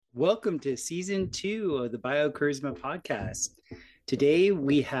Welcome to season 2 of the BioCharisma podcast. Today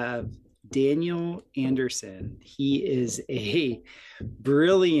we have Daniel Andersson. He is a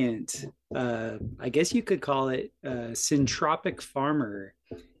brilliant, I guess you could call it a syntropic farmer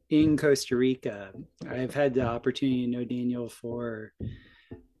in Costa Rica. I've had the opportunity to know Daniel for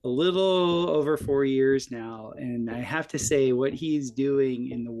a little over 4 years now, and I have to say what he's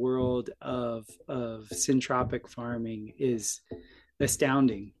doing in the world of syntropic farming is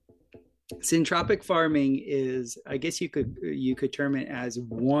astounding. Syntropic farming is, I guess you could term it as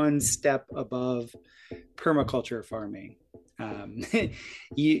one step above permaculture farming.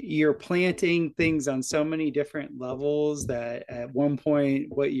 You're planting things on so many different levels that at one point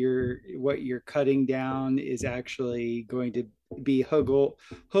what you're cutting down is actually going to be huggle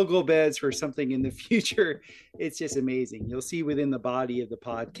beds for something in the future. It's just amazing. You'll see within the body of the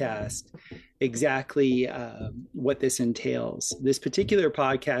podcast exactly what this entails. This particular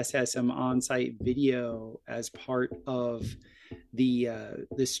podcast has some on-site video as part of the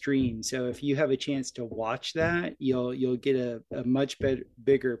stream. So if you have a chance to watch that, you'll get a much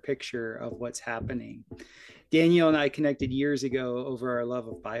bigger picture of what's happening. Daniel and I connected years ago over our love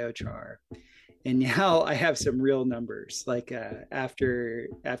of BioChar. And now I have some real numbers. Like after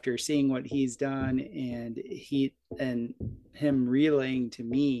seeing what he's done and him relaying to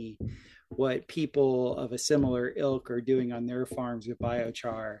me what people of a similar ilk are doing on their farms with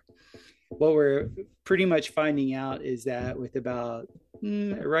BioChar, what we're pretty much finding out is that with about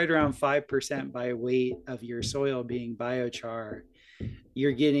right around 5% by weight of your soil being biochar,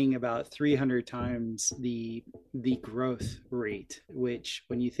 you're getting about 300 times the growth rate, which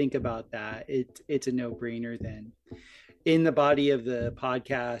when you think about that, it's a no-brainer then. In the body of the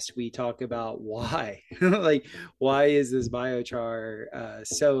podcast, we talk about why, like, why is this biochar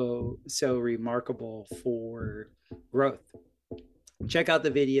so remarkable for growth? Check out the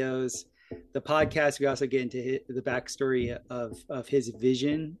videos. The podcast, we also get into the backstory of his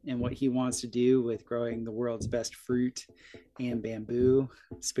vision and what he wants to do with growing the world's best fruit and bamboo,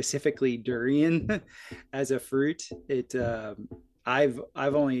 specifically durian as a fruit. I've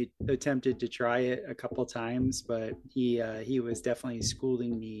only attempted to try it a couple times, but he was definitely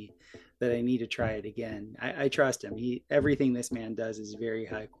schooling me that I need to try it again. I trust him. Everything this man does is very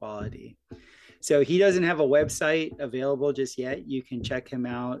high quality. So he doesn't have a website available just yet. You can check him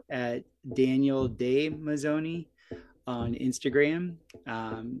out at Daniel De Mazzoni on Instagram.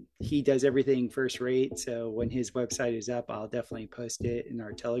 He does everything first rate. So when his website is up, I'll definitely post it in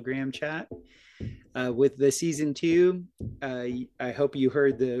our Telegram chat. With the season 2, I hope you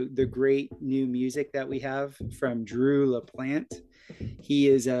heard the great new music that we have from Drew LaPlante. He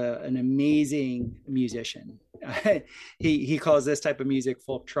is an amazing musician. He calls this type of music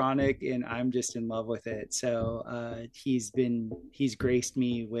folktronic, and I'm just in love with it. So he's graced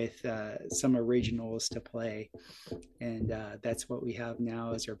me with some originals to play, and that's what we have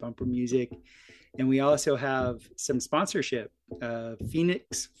now as our bumper music. And we also have some sponsorship,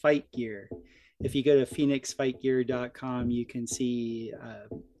 Phoenix Fight Gear. If you go to phoenixfightgear.com, you can see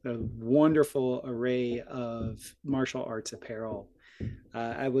a wonderful array of martial arts apparel.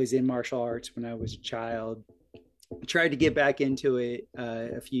 I was in martial arts when I was a child. Tried to get back into it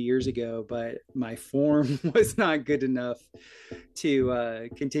a few years ago, but my form was not good enough to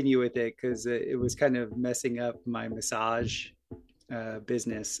continue with it because it was kind of messing up my massage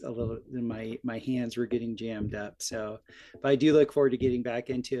business a little. My hands were getting jammed up. So, but I do look forward to getting back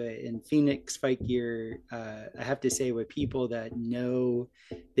into it. And Phoenix Fight Gear, I have to say, with people that know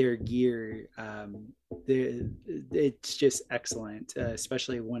their gear, it's just excellent,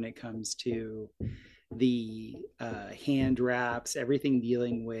 especially when it comes to the hand wraps, everything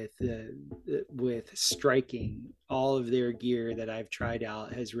dealing with striking. All of their gear that I've tried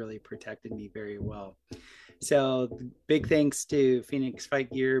out has really protected me very well. So big thanks to Phoenix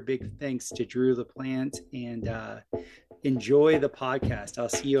Fight Gear, big thanks to Drew LaPlante, and enjoy the podcast. I'll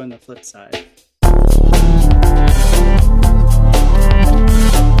see you on the flip side.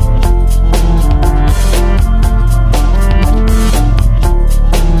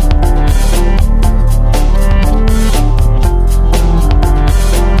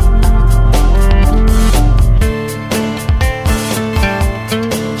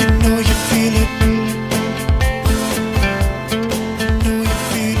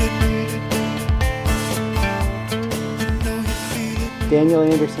 Daniel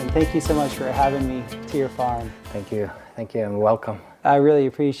Andersson, thank you so much for having me to your farm. Thank you, and welcome. I really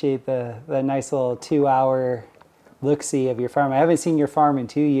appreciate the nice little 2-hour look-see of your farm. I haven't seen your farm in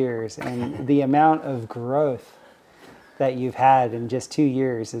 2 years, and the amount of growth that you've had in just 2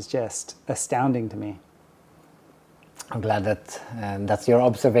 years is just astounding to me. I'm glad that that's your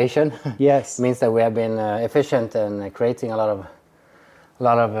observation. Yes. It means that we have been efficient and creating a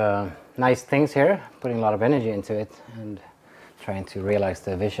lot of nice things here, putting a lot of energy into it, and trying to realize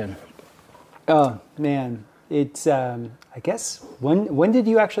the vision. Oh man, it's I guess when did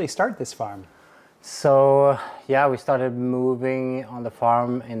you actually start this farm? So yeah, we started moving on the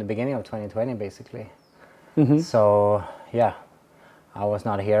farm in the beginning of 2020, basically. So yeah, I was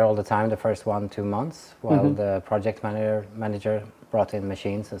not here all the time the first 1-2 months while the project manager brought in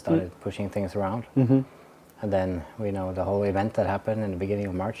machines and started pushing things around. And then we know the whole event that happened in the beginning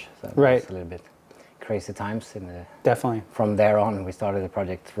of March. So it was a little bit crazy times. Definitely. From there on, we started the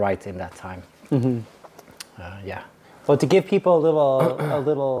project right in that time. Yeah. Well, to give people a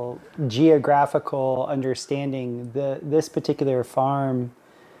little geographical understanding, this particular farm,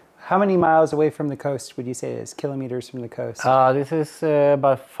 how many miles away from the coast would you say it is? Kilometers from the coast? This is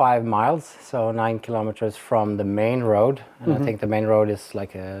about 5 miles, so 9 kilometers from the main road. And I think the main road is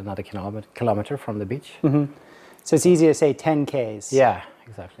like another kilometer from the beach. So it's easy to say 10 Ks. Yeah,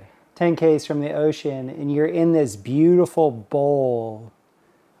 exactly. 10 Ks from the ocean, and you're in this beautiful bowl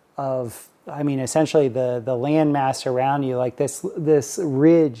of, I mean, essentially the landmass around you, like this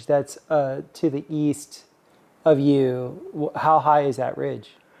ridge that's to the east of you. How high is that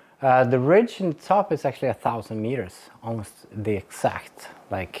ridge? The ridge in the top is actually 1,000 meters, almost the exact.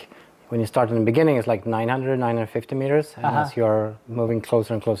 Like when you start in the beginning, it's like 950 meters, and as you're moving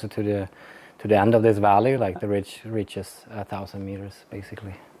closer and closer to the end of this valley, like the ridge reaches 1,000 meters,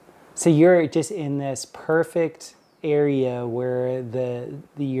 basically. So you're just in this perfect area where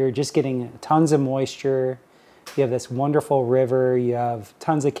you're just getting tons of moisture. You have this wonderful river. You have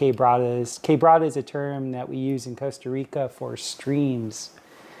tons of quebradas. Quebrada is a term that we use in Costa Rica for streams.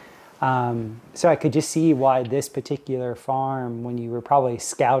 So I could just see why this particular farm, when you were probably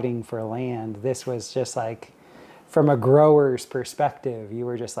scouting for land, this was just like, from a grower's perspective, you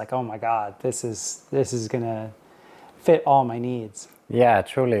were just like, oh my God, this is gonna fit all my needs. Yeah,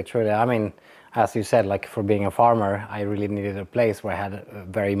 truly. I mean, as you said, like for being a farmer, I really needed a place where I had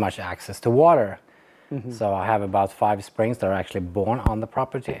very much access to water. So I have about 5 springs that are actually born on the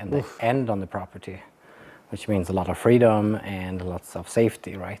property and they end on the property, which means a lot of freedom and lots of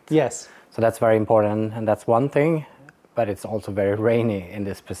safety, right? Yes. So that's very important, and that's one thing, but it's also very rainy in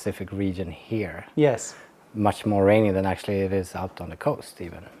this specific region here. Yes. Much more rainy than actually it is out on the coast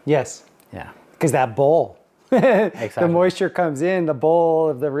even. Yes. Yeah. Because that bowl. Exactly. The moisture comes in, the bowl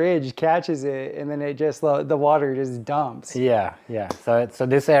of the ridge catches it, and then the water just dumps. Yeah. So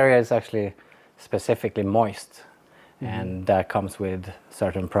this area is actually specifically moist, and that comes with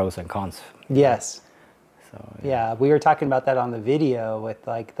certain pros and cons. Yes. So Yeah, we were talking about that on the video with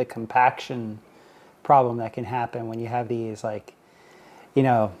like the compaction problem that can happen when you have these, like, you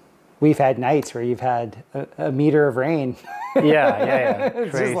know, we've had nights where you've had a meter of rain. Yeah.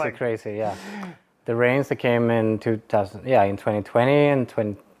 It's Crazy. Yeah. The rains that came in 2020 and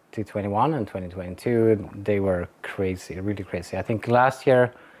 2021 and 2022, they were crazy, really crazy. I think last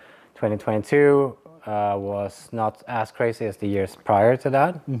year, 2022, was not as crazy as the years prior to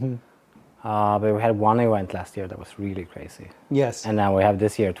that. But we had one event last year that was really crazy. Yes. And now we have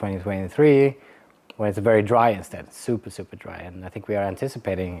this year, 2023, when it's very dry instead, super dry. And I think we are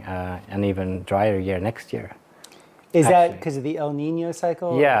anticipating an even drier year next year. Is that because of the El Nino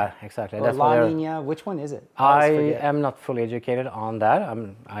cycle? Yeah, exactly. Or La Nina? Which one is it? I am not fully educated on that.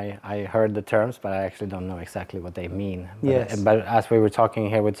 I heard the terms, but I actually don't know exactly what they mean. But as we were talking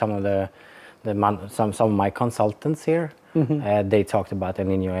here with some of some of my consultants here, they talked about El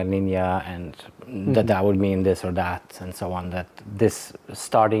Nino, El Nina, and that would mean this or that, and so on. That this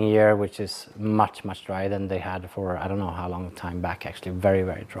starting year, which is much drier than they had for I don't know how long time back, actually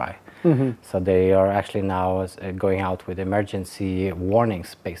very dry. So they are actually now going out with emergency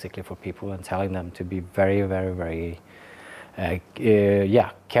warnings, basically for people and telling them to be very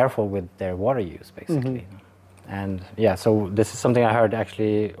careful with their water use, basically. And yeah, so this is something I heard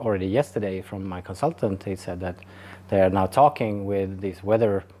actually already yesterday from my consultant. He said that they are now talking with these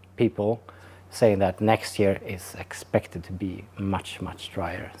weather people, saying that next year is expected to be much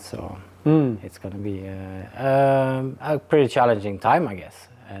drier. So it's going to be a pretty challenging time, I guess.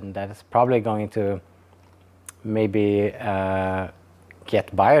 And that is probably going to maybe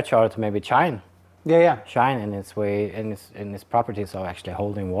get BioChar to maybe shine in its way, in its properties of actually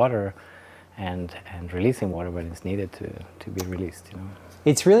holding water and releasing water when it's needed to be released.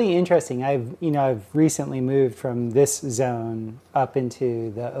 It's really interesting. I've recently moved from this zone up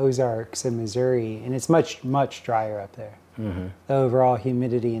into the Ozarks in Missouri, and it's much drier up there. The overall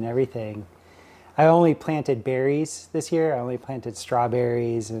humidity and everything. I only planted berries this year. I only planted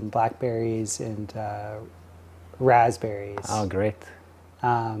strawberries and blackberries and raspberries. Oh, great.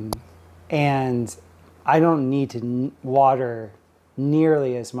 And I don't need to water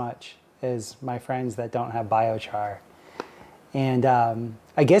nearly as much as my friends that don't have biochar. And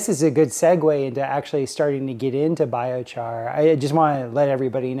I guess it's a good segue into actually starting to get into biochar. I just want to let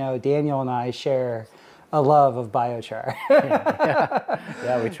everybody know Daniel and I share a love of biochar.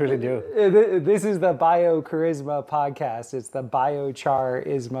 Yeah, we truly do. This is the BioCharisma podcast. It's the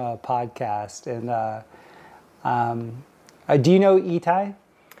BioCharisma podcast. And do you know Itai?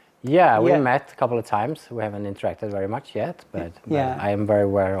 Yeah, we met a couple of times. We haven't interacted very much yet, but I am very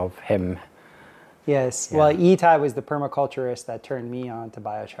aware of him. Yes. Yeah. Well, Itai was the permaculturist that turned me on to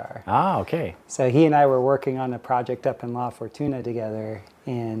biochar. Ah, okay. So he and I were working on a project up in La Fortuna together,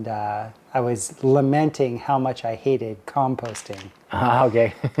 and I was lamenting how much I hated composting. Ah,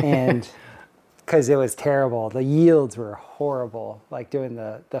 okay. And because it was terrible. The yields were horrible, like doing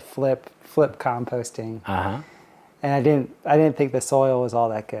the flip composting. Uh-huh. And I didn't think the soil was all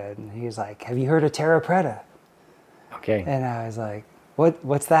that good. And he was like, "Have you heard of terra preta?" Okay. And I was like,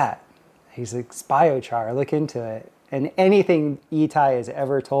 "What's that?" He's like, "It's biochar. Look into it." And anything Itai has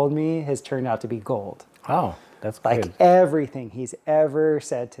ever told me has turned out to be gold. Oh, that's like good. Everything he's ever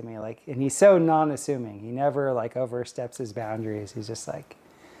said to me, like, and he's so non-assuming. He never like oversteps his boundaries. He's just like,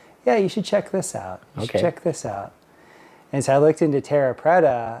 "Yeah, you should check this out. You should check this out." And so I looked into terra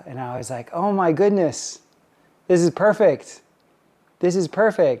preta, and I was like, "Oh my goodness. This is perfect. This is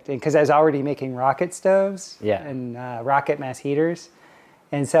perfect." And because I was already making rocket stoves and rocket mass heaters.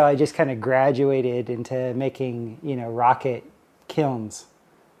 And so I just kind of graduated into making, rocket kilns.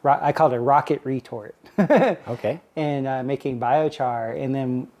 I called it rocket retort. Okay. And making biochar. And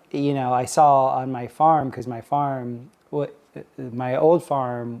then, I saw on my farm, because my old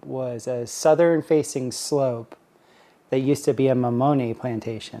farm was a southern facing slope that used to be a mamone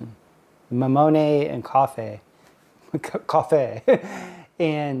plantation. Mamone and coffee.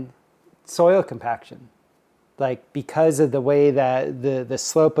 And soil compaction, like because of the way that the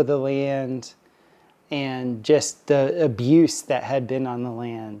slope of the land and just the abuse that had been on the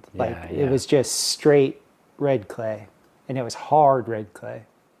land, it was just straight red clay, and it was hard red clay.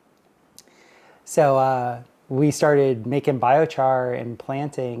 So we started making biochar and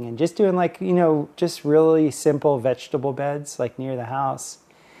planting and just doing just really simple vegetable beds like near the house.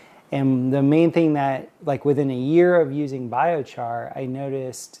 And the main thing that, like within a year of using biochar, I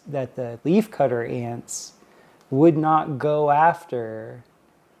noticed that the leafcutter ants would not go after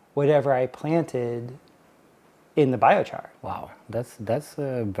whatever I planted in the biochar. Wow, that's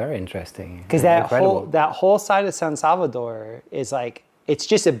very interesting. Because that whole side of San Salvador is like, it's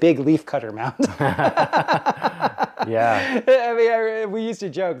just a big leafcutter mound. Yeah. I mean, we used to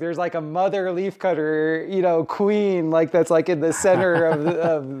joke, there's like a mother leafcutter, queen, like that's like in the center of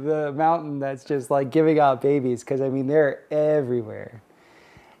the mountain that's just like giving out babies. Because I mean, they're everywhere.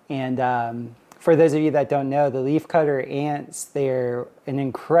 And for those of you that don't know, the leafcutter ants, they're an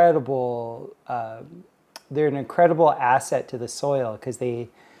incredible asset to the soil, because they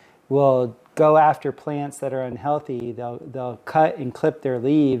will go after plants that are unhealthy. They'll cut and clip their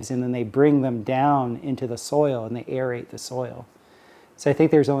leaves, and then they bring them down into the soil and they aerate the soil. So I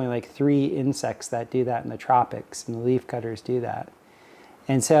think there's only like 3 insects that do that in the tropics, and the leafcutters do that.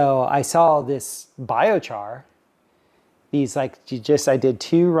 And so I saw this biochar. I did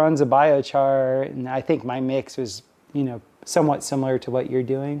 2 runs of biochar, and I think my mix was, somewhat similar to what you're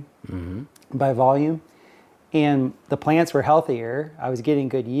doing by volume. And the plants were healthier. I was getting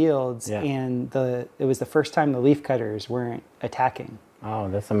good yields, and it was the first time the leafcutters weren't attacking. Oh,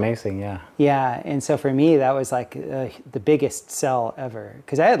 that's amazing! Yeah. Yeah, and so for me, that was like the biggest sell ever,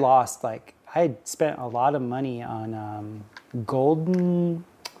 because I had spent a lot of money on golden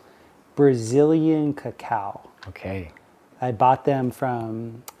Brazilian cacao. Okay. I bought them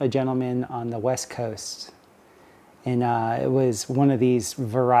from a gentleman on the West Coast. And it was one of these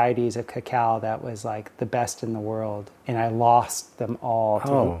varieties of cacao that was like the best in the world. And I lost them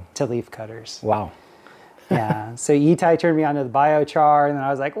all to leaf cutters. Wow. Yeah. So Itai turned me on to the biochar, and then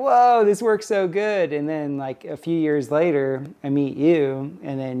I was like, whoa, this works so good. And then like a few years later, I meet you,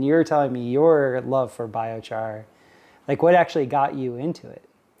 and then you're telling me your love for biochar. Like, what actually got you into it?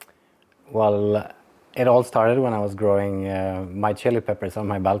 Well, it all started when I was growing my chili peppers on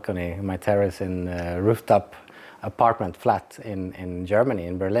my balcony, my terrace in rooftop apartment flat in Germany,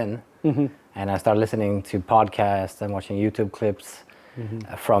 in Berlin. And I started listening to podcasts and watching YouTube clips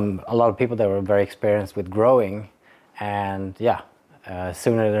from a lot of people that were very experienced with growing. And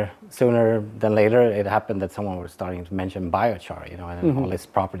sooner than later, it happened that someone was starting to mention biochar, and all its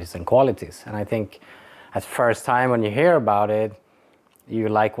properties and qualities. And I think at first time when you hear about it, you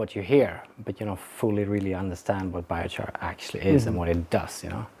like what you hear, but you don't fully really understand what biochar actually is and what it does, you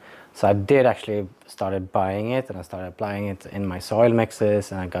know. So I did actually started buying it, and I started applying it in my soil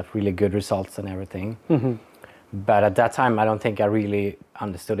mixes, and I got really good results and everything. But at that time, I don't think I really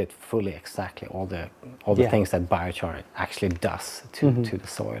understood it fully, exactly all the things that biochar actually does to the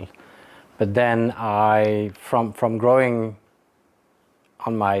soil. But then from growing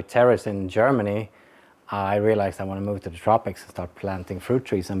on my terrace in Germany, I realized I want to move to the tropics and start planting fruit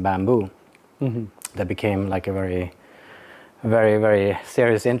trees and bamboo. That became like a very, very, very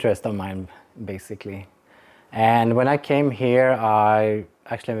serious interest of mine, basically. And when I came here, I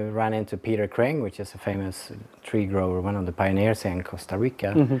actually ran into Peter Kring, which is a famous tree grower, one of the pioneers here in Costa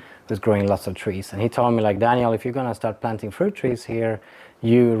Rica, who's growing lots of trees. And he told me, like, Daniel, if you're going to start planting fruit trees here,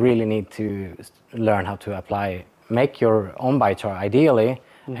 you really need to learn how to make your own biochar ideally,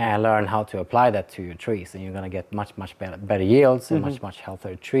 and learn how to apply that to your trees. And you're going to get much, much better yields and much, much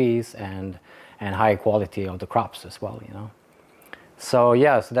healthier trees and high quality of the crops as well, you know. So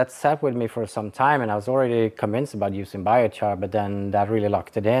yeah, so that sat with me for some time, and I was already convinced about using biochar, but then that really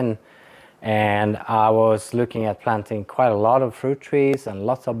locked it in. And I was looking at planting quite a lot of fruit trees and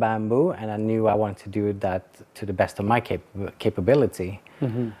lots of bamboo, and I knew I wanted to do that to the best of my capability.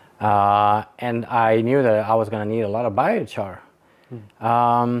 And I knew that I was going to need a lot of biochar.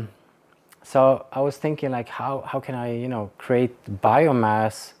 So I was thinking, like, how can I, you know, create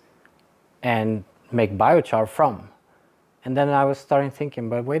biomass and make biochar from? And then I was starting thinking,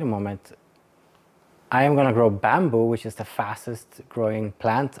 but wait a moment, I am going to grow bamboo, which is the fastest growing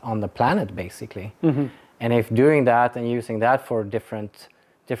plant on the planet, basically. And if doing that and using that for different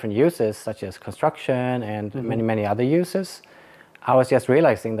uses, such as construction and many other uses, I was just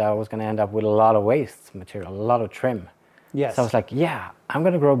realizing that I was going to end up with a lot of waste material, a lot of trim. Yes. So I was like, yeah, I'm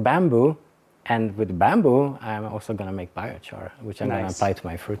going to grow bamboo, and with bamboo, I'm also going to make biochar, which I'm going to apply to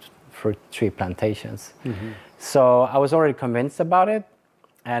my fruit tree plantations. So I was already convinced about it,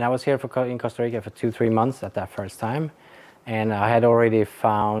 and I was here in Costa Rica for 2-3 months at that first time, and I had already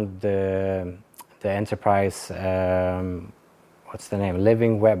found the enterprise, what's the name,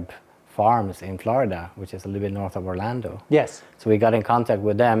 Living Web Farms in Florida, which is a little bit north of Orlando. Yes. So we got in contact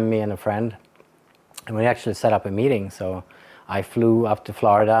with them, me and a friend, and we actually set up a meeting. So I flew up to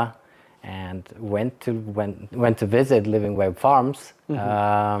Florida and went to visit Living Web Farms.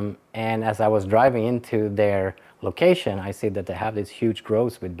 And as I was driving into their location, I see that they have these huge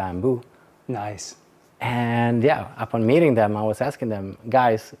groves with bamboo. Nice. And yeah, upon meeting them, I was asking them,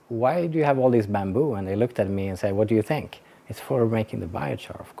 guys, why do you have all this bamboo? And they looked at me and said, what do you think? It's for making the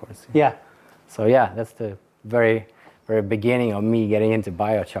biochar, of course. Yeah. So yeah, that's the very, very beginning of me getting into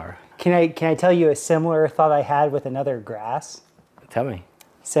biochar. Can I tell you a similar thought I had with another grass? Tell me.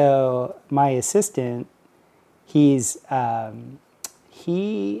 So my assistant, he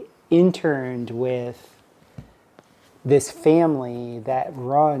interned with this family that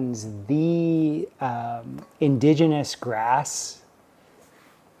runs the indigenous grass,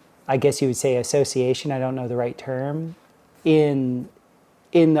 I guess you would say association, I don't know the right term, in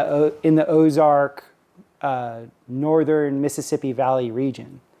the Ozark, northern Mississippi Valley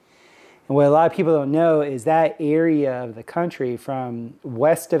region. And what a lot of people don't know is that area of the country from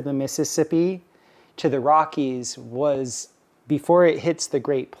west of the Mississippi to the Rockies was, before it hits the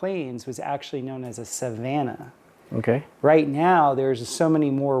Great Plains, was actually known as a savanna. Okay. Right now, there's so many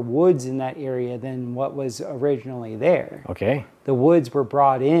more woods in that area than what was originally there. Okay. The woods were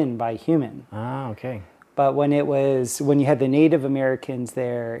brought in by human. Ah, okay. But when you had the Native Americans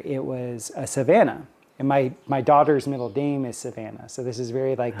there, it was a savanna. And my daughter's middle name is Savannah, so this is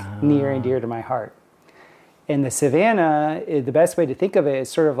very near and dear to my heart. And the savanna, the best way to think of it is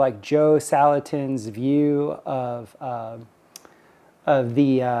sort of like Joe Salatin's view of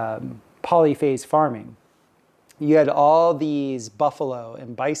the polyphase farming. You had all these buffalo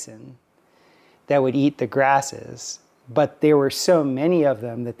and bison that would eat the grasses, but there were so many of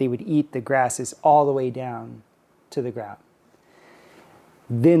them that they would eat the grasses all the way down to the ground.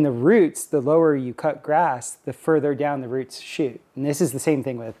 Then the roots, the lower you cut grass, the further down the roots shoot. And this is the same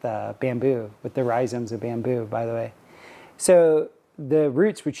thing with bamboo, with the rhizomes of bamboo, by the way. So the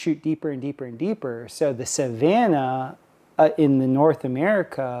roots would shoot deeper and deeper and deeper. So the savanna in the North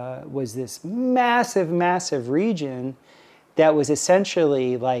America was this massive, massive region that was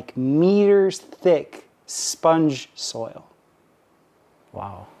essentially like meters thick sponge soil.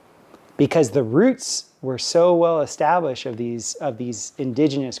 Wow. Because the roots were so well established of these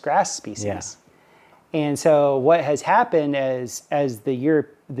indigenous grass species. Yeah. And so what has happened as the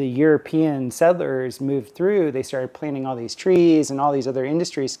European settlers moved through, they started planting all these trees and all these other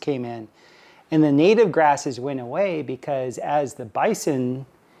industries came in. And the native grasses went away because as the bison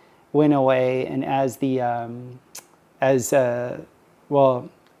went away and as the, well,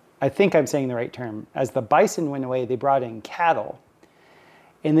 I think I'm saying the right term. As the bison went away, they brought in cattle.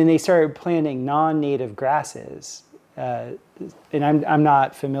 And then they started planting non-native grasses. And I'm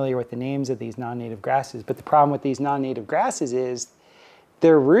not familiar with the names of these non-native grasses, but the problem with these non-native grasses is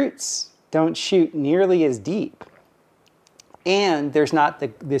their roots don't shoot nearly as deep. And there's not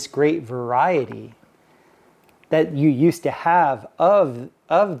this great variety that you used to have of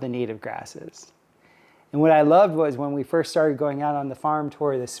the native grasses. And what I loved was when we first started going out on the farm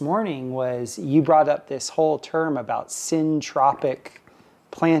tour this morning was you brought up this whole term about syntropic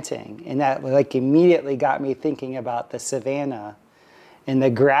planting. And that like immediately got me thinking about the savanna and the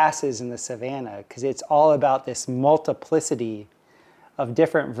grasses in the savanna, because it's all about this multiplicity of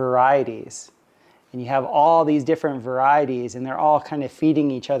different varieties. And you have all these different varieties and they're all kind of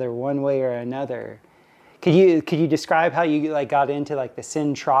feeding each other one way or another. Could you describe how you like got into like the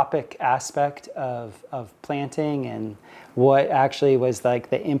syntropic aspect of planting and what actually was like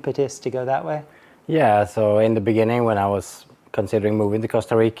the impetus to go that way? Yeah, so in the beginning when I was considering moving to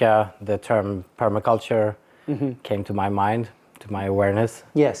Costa Rica, the term permaculture came to my mind, to my awareness.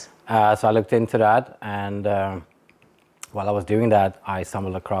 Yes. So I looked into that, and while I was doing that, I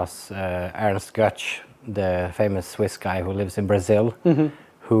stumbled across Ernst Götz, the famous Swiss guy who lives in Brazil,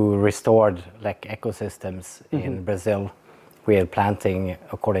 who restored like ecosystems in Brazil with planting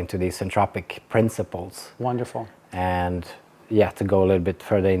according to these syntropic principles. Wonderful. And yeah, to go a little bit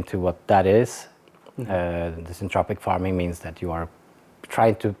further into what that is, the syntropic farming means that you are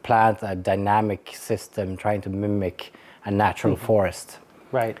trying to plant a dynamic system, trying to mimic a natural forest.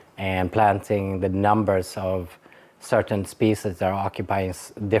 Right. And planting the numbers of certain species that are occupying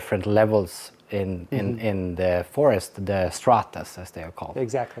different levels in the forest, the stratas as they are called.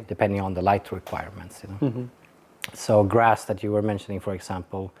 Exactly. Depending on the light requirements. You know? So grass that you were mentioning, for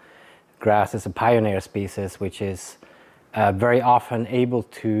example, grass is a pioneer species which is very often able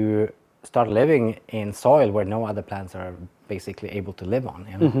to start living in soil where no other plants are basically able to live on.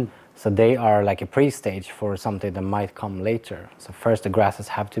 You know? So they are like a pre-stage for something that might come later. So first the grasses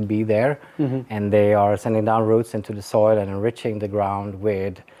have to be there, and they are sending down roots into the soil and enriching the ground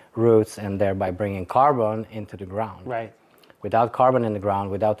with roots and thereby bringing carbon into the ground. Right. Without carbon in the ground,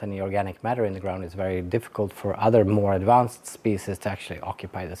 without any organic matter in the ground, it's very difficult for other more advanced species to actually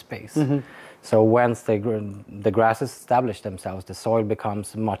occupy the space. So once the grasses establish themselves, the soil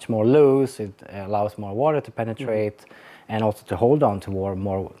becomes much more loose, it allows more water to penetrate, and also to hold on to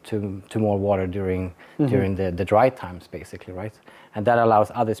more water during the dry times, basically, right? And that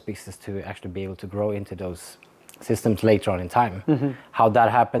allows other species to actually be able to grow into those systems later on in time. How that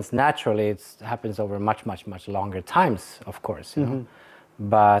happens naturally, it happens over much longer times, of course. You know?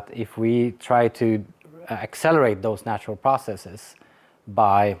 But if we try to accelerate those natural processes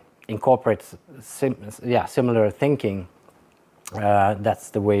by incorporate similar thinking,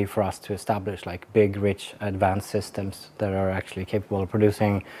 that's the way for us to establish like big, rich, advanced systems that are actually capable of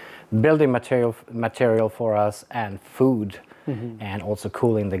producing building material for us and food, and also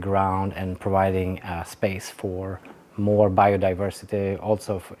cooling the ground and providing space for more biodiversity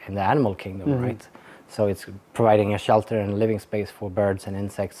also in the animal kingdom, right? So it's providing a shelter and living space for birds and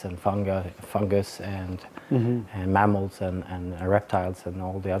insects and fungus and mammals and reptiles and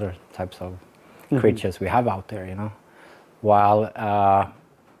all the other types of creatures we have out there, you know. While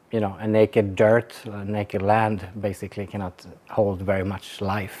you know, a naked dirt, a naked land basically cannot hold very much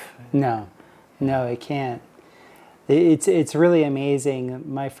life. No, it can't. It's really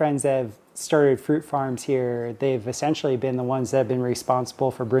amazing. My friends that have started fruit farms here, they've essentially been the ones that have been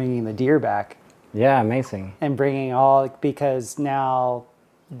responsible for bringing the deer back. Yeah, amazing. And bringing because now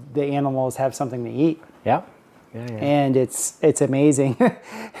the animals have something to eat. Yeah. And it's amazing.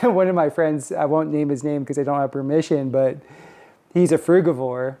 One of my friends, I won't name his name because I don't have permission, but he's a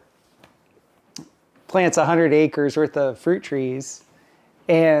frugivore, plants 100 acres worth of fruit trees,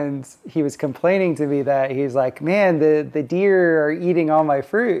 and he was complaining to me that he's like, man, the deer are eating all my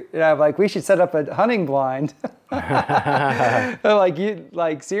fruit. And I'm like, we should set up a hunting blind. I'm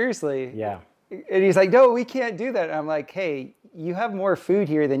like, seriously? Yeah. And he's like, no, we can't do that. And I'm like, hey, you have more food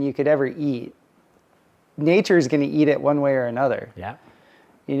here than you could ever eat. Nature is going to eat it one way or another. Yeah.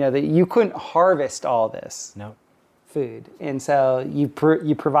 You know, that you couldn't harvest all this food. And so you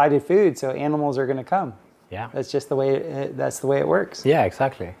provided food, so animals are going to come. Yeah. That's just the way it works. Yeah,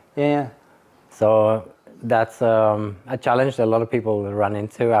 exactly. Yeah. So that's a challenge that a lot of people run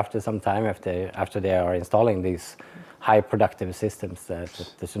into after some time, after they are installing these high productive systems that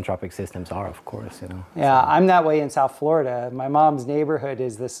the Syntropic systems are, of course, you know. Yeah, so. I'm that way in South Florida. My mom's neighborhood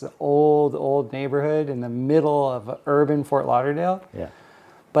is this old neighborhood in the middle of urban Fort Lauderdale. Yeah.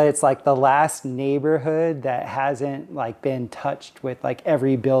 But it's like the last neighborhood that hasn't like been touched with like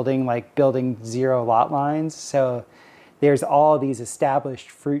every building, like building zero lot lines. So there's all these established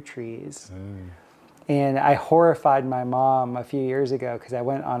fruit trees. And I horrified my mom a few years ago because I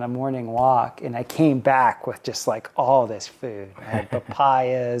went on a morning walk and I came back with just like all this food. I had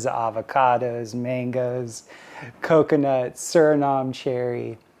papayas, avocados, mangoes, coconuts, Suriname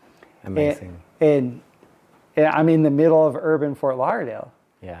cherry. Amazing. And I'm in the middle of urban Fort Lauderdale.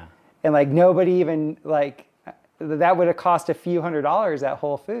 Yeah. And like nobody even like, that would have cost a few $100s at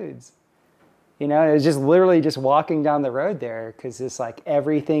Whole Foods. You know, it was just literally just walking down the road there because it's like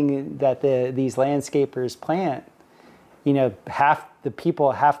everything that these landscapers plant, you know, half the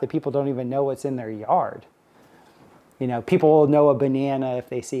people don't even know what's in their yard. You know, people will know a banana if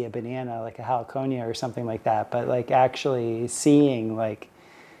they see a banana, like a haliconia or something like that. But like actually seeing like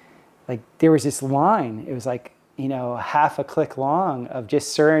there was this line, it was like, you know, half a click long of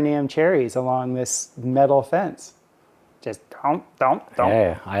just Suriname cherries along this metal fence. Just don't.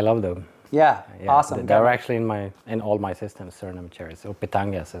 Yeah, I love them. Yeah, awesome. They're actually in all my systems, Suriname cherries, or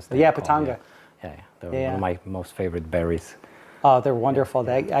pitangas as they're called. Pitanga. Yeah, they're one of my most favorite berries. Oh, they're wonderful.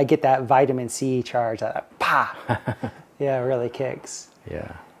 Yeah. I get that vitamin C charge. Pa! Yeah, it really kicks.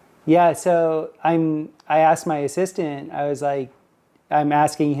 Yeah. Yeah, so I asked my assistant, I was like, I'm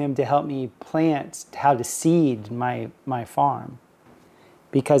asking him to help me plant how to seed my farm.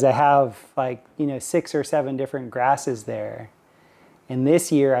 Because I have like, you know, 6 or 7 different grasses there. And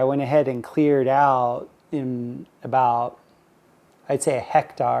this year I went ahead and cleared out in about, I'd say a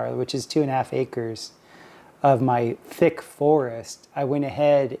hectare, which is 2.5 acres of my thick forest. I went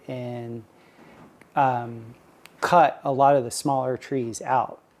ahead and cut a lot of the smaller trees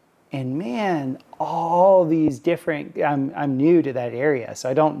out. And man, all these different, I'm new to that area, so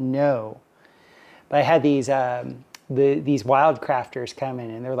I don't know. But I had these wild crafters come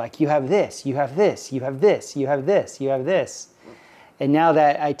in and they're like, you have this, you have this, you have this, you have this, you have this. And now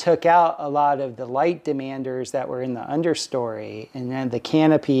that I took out a lot of the light demanders that were in the understory, and then the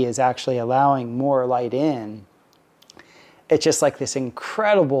canopy is actually allowing more light in, it's just like this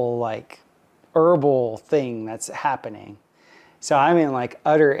incredible like herbal thing that's happening. So I'm in like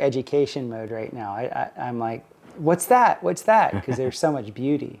utter education mode right now. I'm like, what's that? What's that? Because there's so much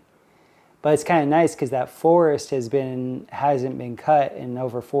beauty. But it's kind of nice because that forest hasn't been cut in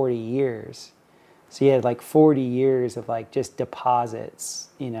over 40 years. So you had like 40 years of like just deposits,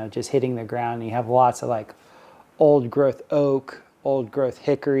 you know, just hitting the ground. And you have lots of like old growth oak, old growth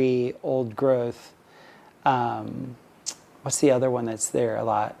hickory, old growth, what's the other one that's there a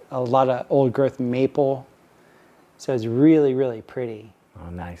lot? A lot of old growth maple. So it's really, really pretty. Oh,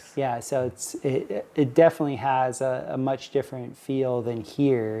 nice. Yeah, so it definitely has a much different feel than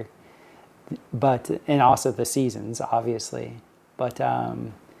here, and also the seasons, obviously. But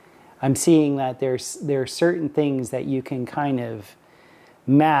I'm seeing that there are certain things that you can kind of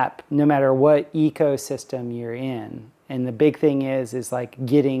map no matter what ecosystem you're in. And the big thing is like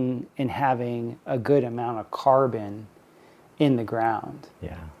getting and having a good amount of carbon in the ground.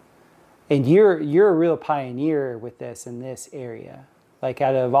 Yeah. And you're a real pioneer with this in this area. Like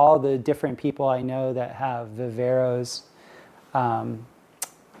out of all the different people I know that have viveros,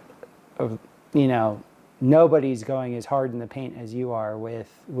 you know, nobody's going as hard in the paint as you are with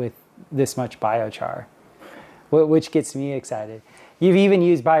this much biochar, which gets me excited. You've even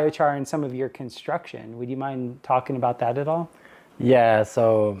used biochar in some of your construction. Would you mind talking about that at all? Yeah,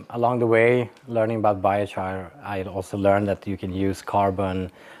 so along the way, learning about biochar, I also learned that you can use carbon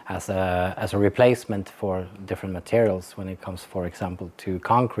as a replacement for different materials when it comes, for example, to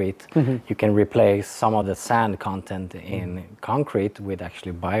concrete. Mm-hmm. You can replace some of the sand content in concrete with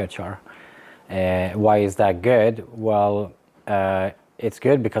actually biochar. Why is that good? Well, it's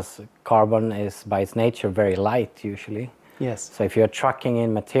good because carbon is by its nature very light usually. Yes. So if you're trucking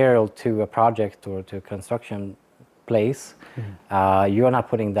in material to a project or to a construction place, you're not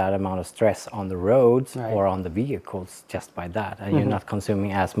putting that amount of stress on the roads or on the vehicles just by that, and you're not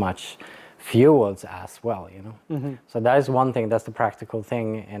consuming as much fuels as well, you know. So that is one thing, that's the practical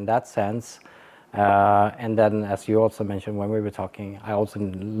thing in that sense. And then, as you also mentioned when we were talking, I also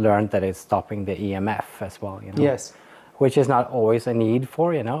learned that it's stopping the EMF as well, you know. Yes. Which is not always a need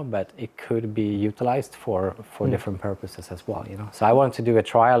for, you know, but it could be utilized for different purposes as well, you know. So I wanted to do a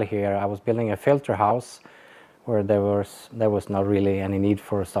trial here. I was building a filter house where there was not really any need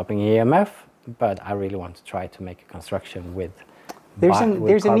for stopping EMF, but I really want to try to make a construction with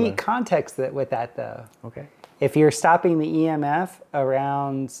There's a neat context with that though. Okay. If you're stopping the EMF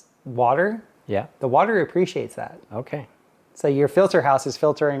around water, Yeah. the water appreciates that. Okay. So your filter house is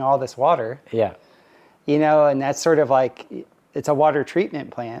filtering all this water, Yeah. you know, and that's sort of like, it's a water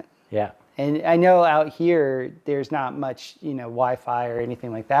treatment plant. Yeah. And I know out here, there's not much, you know, Wi-Fi or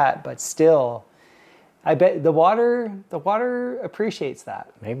anything like that, but still, I bet the water appreciates that.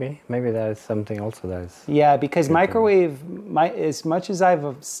 Maybe that is something also that is. Yeah, because as much as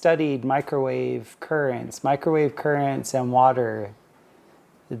I've studied microwave currents and water,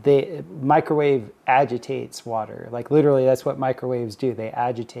 microwave agitates water. Like literally, that's what microwaves do. They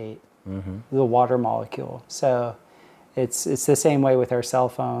agitate the water molecule. So it's the same way with our cell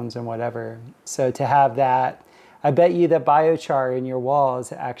phones and whatever. So to have that, I bet you that biochar in your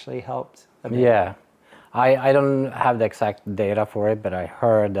walls actually helped a bit. Yeah. I don't have the exact data for it, but I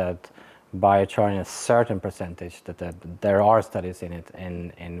heard that biochar in a certain percentage, that there are studies in it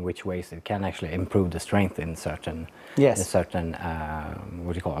in which ways it can actually improve the strength in certain, what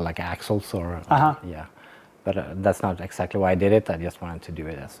do you call it, like axles or, yeah. But that's not exactly why I did it. I just wanted to do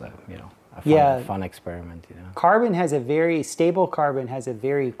it as a, you know, a fun experiment, you know. Stable carbon has a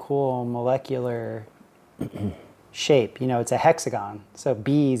very cool molecular shape. You know, it's a hexagon. So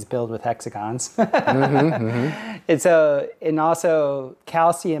bees build with hexagons. And also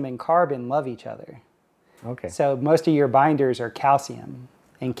calcium and carbon love each other. Okay. So most of your binders are calcium.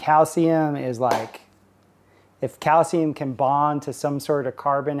 And calcium is like, if calcium can bond to some sort of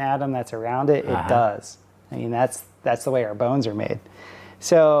carbon atom that's around it, it does. I mean, that's the way our bones are made.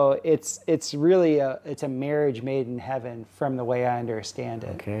 So it's really a marriage made in heaven from the way I understand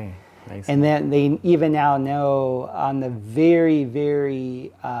it. Okay. Nice. And then they even now know on the very,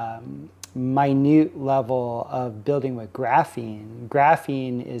 very minute level of building with graphene.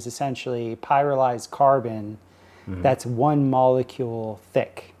 Graphene is essentially pyrolyzed carbon that's one molecule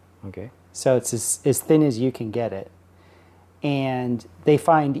thick. Okay. So it's as thin as you can get it. And they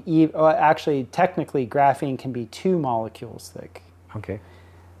find, actually, technically, graphene can be 2 molecules thick. Okay.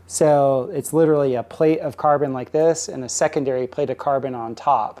 So it's literally a plate of carbon like this and a secondary plate of carbon on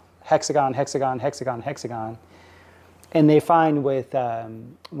top. Hexagon, hexagon, hexagon, hexagon. And they find with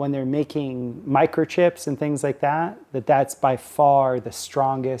when they're making microchips and things like that, that's by far the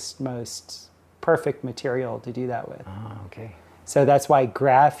strongest, most perfect material to do that with. Ah, okay. So that's why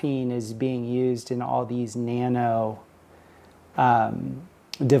graphene is being used in all these nano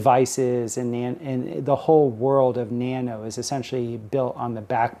devices, and the whole world of nano is essentially built on the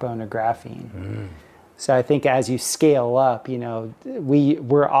backbone of graphene. So I think as you scale up, you know,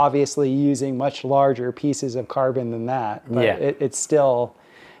 we're obviously using much larger pieces of carbon than that, but it's still,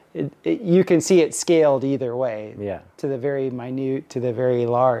 you can see it scaled either way, to the very minute to the very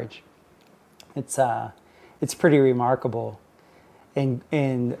large. It's pretty remarkable, and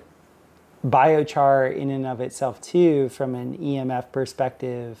biochar in and of itself too, from an EMF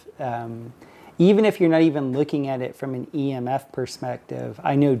perspective. Even if you're not even looking at it from an EMF perspective,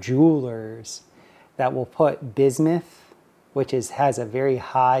 I know jewelers that will put bismuth, which has a very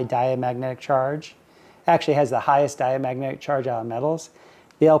high diamagnetic charge, actually has the highest diamagnetic charge out of metals.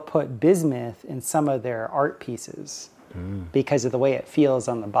 They'll put bismuth in some of their art pieces because of the way it feels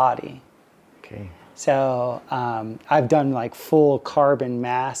on the body. Okay. So I've done like full carbon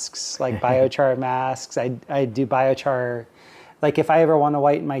masks, like biochar masks. I do biochar, like if I ever want to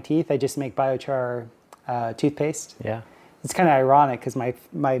whiten my teeth, I just make biochar toothpaste. Yeah. It's kind of ironic because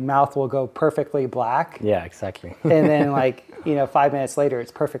my mouth will go perfectly black. Yeah, exactly. And then 5 minutes later,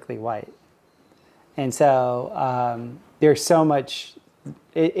 it's perfectly white. And so there's so much,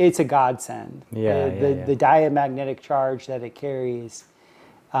 it's a godsend. The diamagnetic charge that it carries.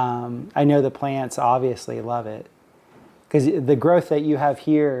 I know the plants obviously love it because the growth that you have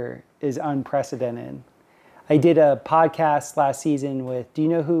here is unprecedented. I did a podcast last season with, do you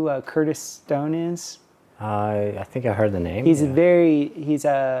know who Curtis Stone is? I think I heard the name. He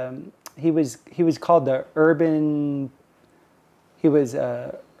was called the urban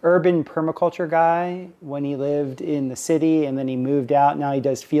permaculture guy when he lived in the city, and then he moved out. Now he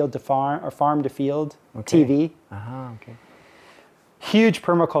does field to farm or farm to field TV. Okay. Huge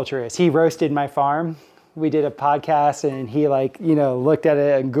permaculturist. He roasted my farm. We did a podcast, and he looked at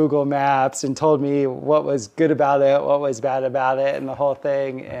it in Google Maps and told me what was good about it, what was bad about it, and the whole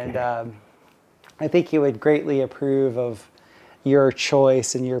thing. Okay. And I think he would greatly approve of your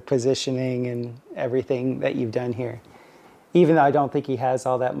choice and your positioning and everything that you've done here. Even though I don't think he has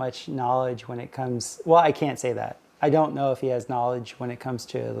all that much knowledge when it comes, well, I can't say that. I don't know if he has knowledge when it comes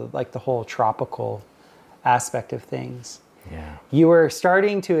to like the whole tropical aspect of things. Yeah. You were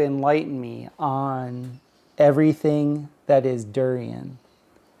starting to enlighten me on everything that is durian.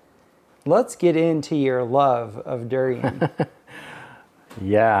 let's get into your love of durian.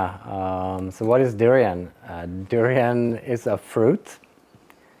 Yeah. So what is durian? Durian is a fruit.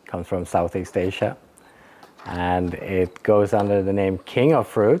 Comes from Southeast Asia, and it goes under the name king of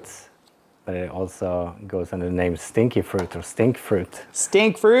fruits, but it also goes under the name stinky fruit or stink fruit.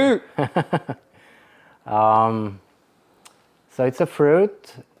 Stink fruit! So it's a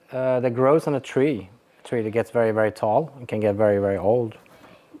fruit that grows on a tree that gets very, very tall and can get very, very old.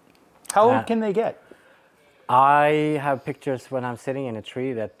 How old can they get? I have pictures when I'm sitting in a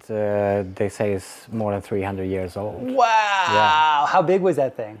tree that they say is more than 300 years old. Wow! Yeah. How big was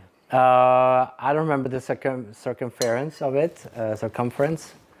that thing? I don't remember the circumference of it,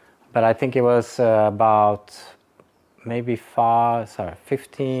 but I think it was about maybe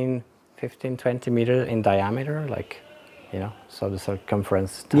 15, 20 meters in diameter, like, you know, so the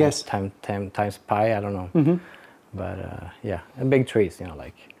circumference times pi, I don't know. Mm-hmm. But yeah, and big trees, you know,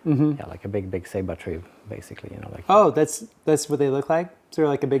 like like a big ceiba tree, basically, you know, like. Oh, that's what they look like. So they're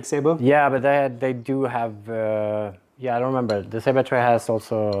like a big ceiba. Yeah, but they do have. Yeah, I don't remember. The ceiba tree has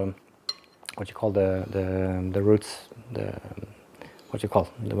also what you call the roots. What you call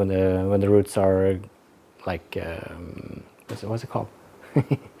when the roots are like what's it called?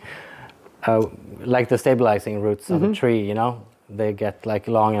 Like the stabilizing roots of a tree, you know, they get like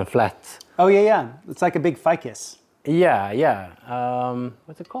long and flat. Oh yeah. It's like a big ficus. Yeah.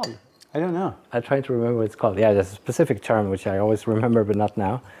 What's it called? I don't know. I try to remember what it's called. Yeah, there's a specific term which I always remember, but not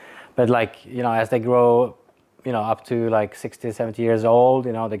now. But like, you know, as they grow, you know, up to like 60, 70 years old,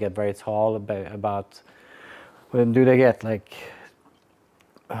 you know, they get very tall. About when do they get? Like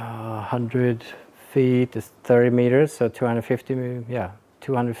 100 feet is 30 meters, so 250,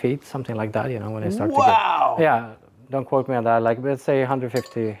 200 feet, something like that, you know, when they start to get. Yeah, don't quote me on that, like, let's say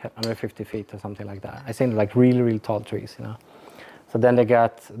 150 feet or something like that. I think like really, really tall trees, you know. So then they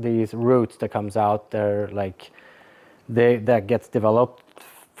got these roots that comes out, they're like, that gets developed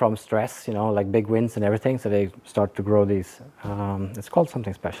from stress, you know, like big winds and everything, so they start to grow these, it's called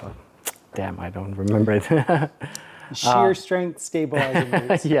something special. Damn, I don't remember it. Sheer strength stabilizing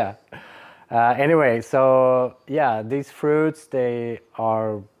roots. Yeah. Anyway, so yeah, these fruits, they're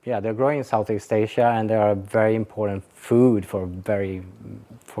growing in Southeast Asia, and they are a very important food for very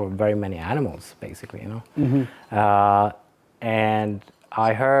many animals, basically, you know. Mm-hmm. And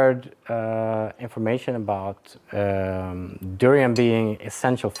I heard information about durian being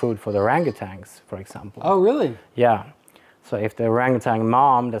essential food for the orangutans, for example. Oh, really? Yeah. So if the orangutan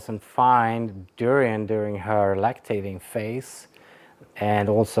mom doesn't find durian during her lactating phase, and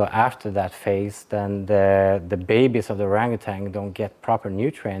also after that phase, then the babies of the orangutan don't get proper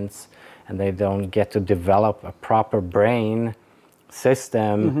nutrients, and they don't get to develop a proper brain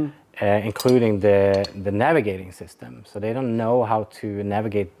system, including the navigating system. So they don't know how to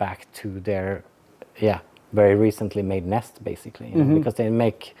navigate back to their very recently made nest, basically, you know, because they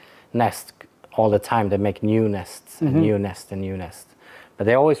make nests all the time. They make new nests and new nest and new nest, but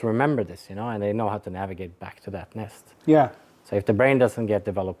they always remember this, you know, and they know how to navigate back to that nest. Yeah. So if the brain doesn't get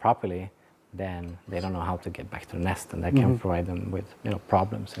developed properly, then they don't know how to get back to the nest, and that can provide them with, you know,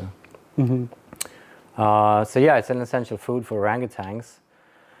 problems. You know? So yeah, it's an essential food for orangutans.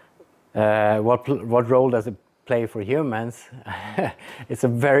 What role does it play for humans? It's a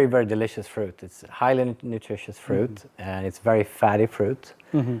very, very delicious fruit. It's a highly nutritious fruit, and it's very fatty fruit,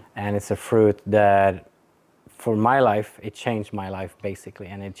 and it's a fruit that, for my life, it changed my life basically,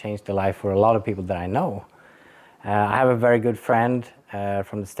 and it changed the life for a lot of people that I know. I have a very good friend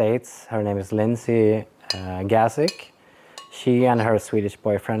from the States. Her name is Lindsay Gazik. She and her Swedish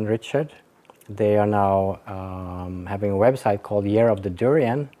boyfriend Richard, they are now having a website called Year of the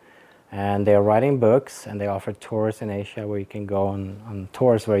Durian, and they are writing books, and they offer tours in Asia where you can go on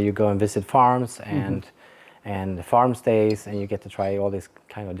tours where you go and visit farms and farm stays, and you get to try all these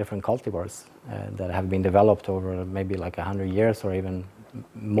kind of different cultivars that have been developed over maybe like 100 years or even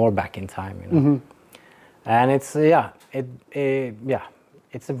more back in time, you know. And it's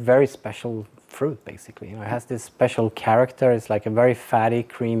it's a very special fruit, basically. You know, it has this special character. It's like a very fatty,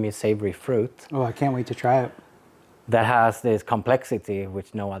 creamy, savory fruit. Oh, I can't wait to try it. That has this complexity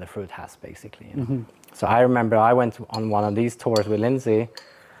which no other fruit has, basically. You know? So I remember I went on one of these tours with Lindsay,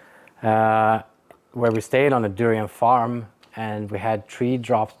 where we stayed on a durian farm, and we had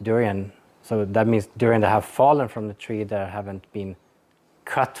tree-dropped durian. So that means durian that have fallen from the tree that haven't been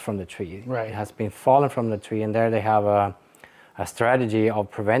cut from the tree. Right. It has been fallen from the tree, and there they have a strategy of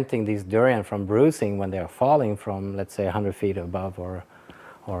preventing these durian from bruising when they are falling from, let's say, 100 feet above or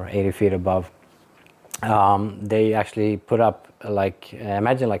 80 feet above. They actually put up, like,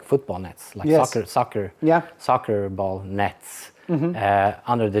 imagine like football nets, like soccer ball nets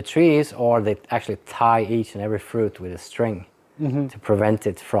under the trees, or they actually tie each and every fruit with a string to prevent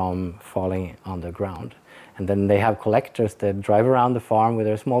it from falling on the ground. And then they have collectors that drive around the farm with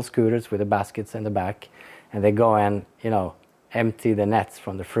their small scooters with the baskets in the back, and they go and, empty the nets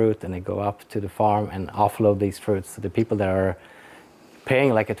from the fruit, and they go up to the farm and offload these fruits to the people that are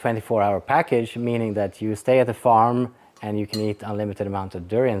paying like a 24-hour package, meaning that you stay at the farm and you can eat unlimited amount of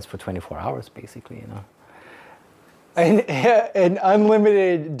durians for 24 hours, basically, An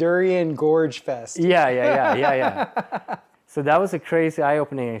unlimited durian gorge fest. Yeah. So that was a crazy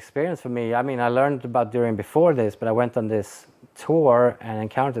eye-opening experience for me. I mean, I learned about durian before this, but I went on this tour and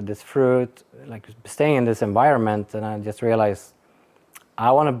encountered this fruit, like staying in this environment, and I just realized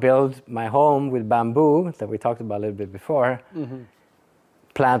I want to build my home with bamboo that we talked about a little bit before.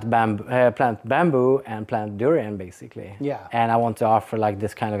 Plant bamboo and plant durian, basically. Yeah. And I want to offer like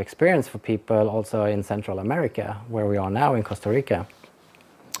this kind of experience for people also in Central America, where we are now in Costa Rica.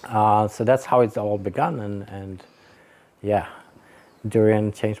 So that's how it's all begun, and yeah,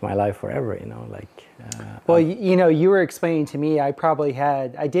 durian changed my life forever. Well, you were explaining to me, I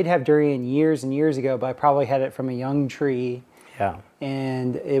did have durian years and years ago, but I probably had it from a young tree. Yeah.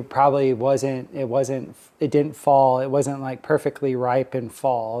 And it probably it didn't fall. It wasn't like perfectly ripe and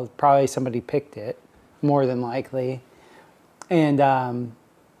fall. Probably somebody picked it, more than likely. And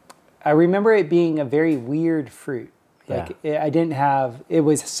I remember it being a very weird fruit. Like it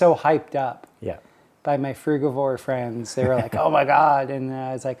was so hyped up. Yeah. By my frugivore friends. They were like, oh my God. And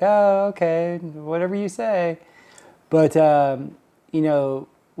I was like, oh, okay, whatever you say. But,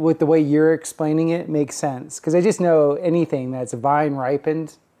 with the way you're explaining it makes sense. Because I just know anything that's vine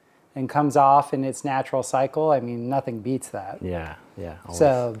ripened and comes off in its natural cycle, I mean, nothing beats that. Yeah. Always.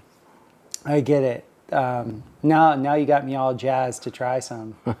 So I get it. Now you got me all jazzed to try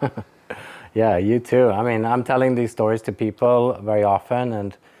some. Yeah, you too. I mean, I'm telling these stories to people very often,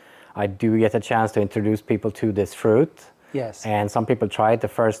 and I do get a chance to introduce people to this fruit. Yes. And some people try it the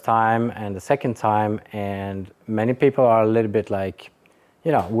first time and the second time, and many people are a little bit like,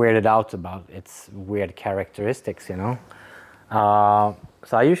 weirded out about its weird characteristics, So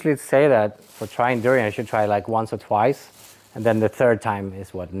I usually say that for trying durian, I should try like once or twice, and then the third time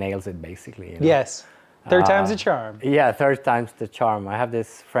is what nails it, basically. Yes. Third time's a charm. Yeah, third time's the charm. I have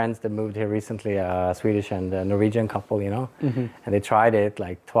these friends that moved here recently, a Swedish and a Norwegian couple, and they tried it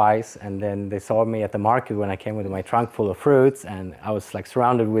like twice, and then they saw me at the market when I came with my trunk full of fruits, and I was like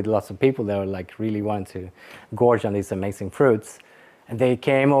surrounded with lots of people that were like really wanting to gorge on these amazing fruits, and they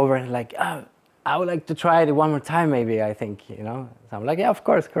came over and like, oh, I would like to try it one more time, maybe, I think, So I'm like, yeah, of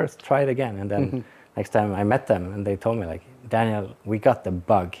course, try it again. And then next time I met them, and they told me like, Daniel, we got the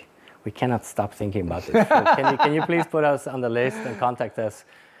bug. We cannot stop thinking about this. Can you please put us on the list and contact us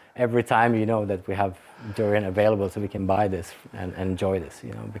every time that we have durian available, so we can buy this and enjoy this,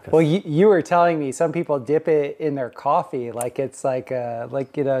 because. Well, you were telling me some people dip it in their coffee, like it's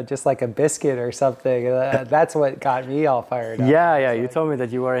just like a biscuit or something. That's what got me all fired up. Yeah. You told me that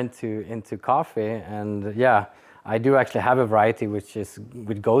you were into coffee, and yeah, I do actually have a variety which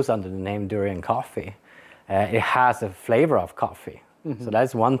goes under the name durian coffee. It has a flavor of coffee. So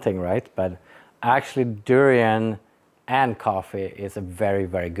that's one thing, right? But actually durian and coffee is a very,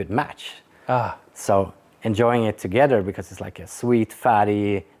 very good match. So enjoying it together, because it's like a sweet,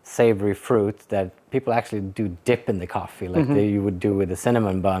 fatty, savory fruit that people actually do dip in the coffee, like you would do with a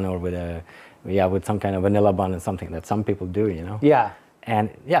cinnamon bun, or with some kind of vanilla bun, and something that some people do, Yeah. And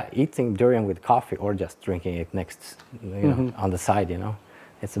yeah, eating durian with coffee or just drinking it next, on the side,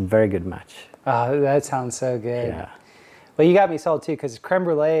 it's a very good match. That sounds so good. Yeah. Well, you got me sold too, because creme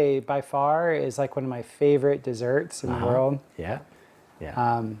brulee by far is like one of my favorite desserts in the world. Yeah.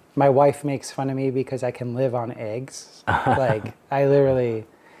 My wife makes fun of me because I can live on eggs. Like I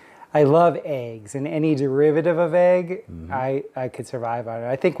love eggs, and any derivative of egg, I could survive on it.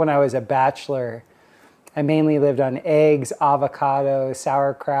 I think when I was a bachelor, I mainly lived on eggs, avocado,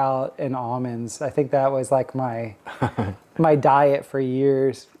 sauerkraut, and almonds. I think that was like my diet for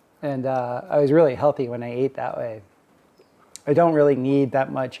years, and I was really healthy when I ate that way. I don't really need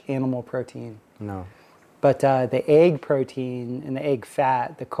that much animal protein. No. But the egg protein and the egg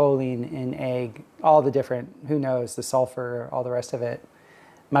fat, the choline in egg, all the different, who knows, the sulfur, all the rest of it,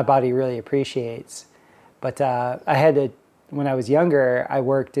 my body really appreciates. But I had to, when I was younger, I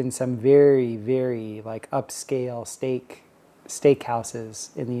worked in some very, very like upscale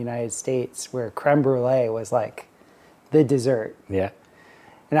steakhouses in the United States where creme brulee was like the dessert. Yeah.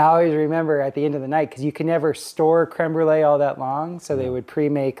 And I always remember at the end of the night, because you can never store creme brulee all that long, so they would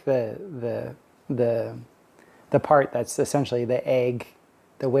pre-make the part that's essentially the egg,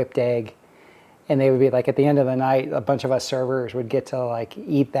 the whipped egg, and they would be like, at the end of the night, a bunch of us servers would get to like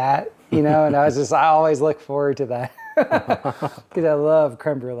eat that, you know, and I always look forward to that because I love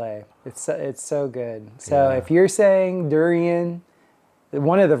creme brulee. It's so good. So if you're saying durian,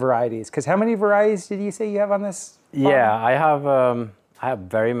 one of the varieties, because how many varieties did you say you have on this farm? Yeah, I have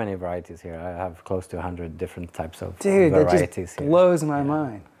very many varieties here. I have close to 100 different types of Dude, varieties that just here. blows my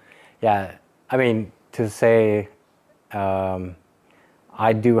mind. Yeah, I mean, to say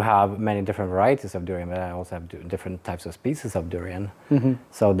I do have many different varieties of durian, but I also have different types of species of durian.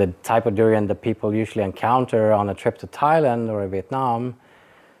 So the type of durian that people usually encounter on a trip to Thailand or Vietnam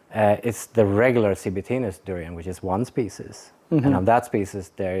is the regular Cibetinus durian, which is one species. And of that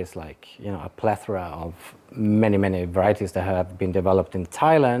species, there is like, you know, a plethora of many, many varieties that have been developed in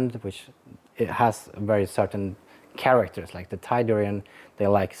Thailand, which it has very certain characters. Like the Thai durian, they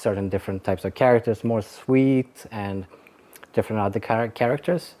like certain different types of characters, more sweet and different other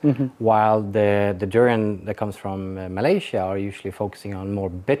characters, while the durian that comes from Malaysia are usually focusing on more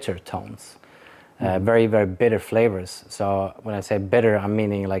bitter tones, very, very bitter flavors. So when I say bitter, I'm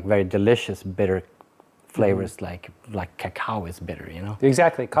meaning like very delicious bitter flavors, like cacao is bitter, you know?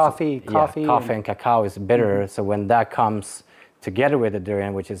 Exactly, coffee. Yeah, coffee and cacao is bitter. So when that comes together with the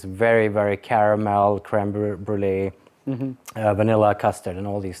durian, which is very, very caramel, creme brulee, vanilla, custard, and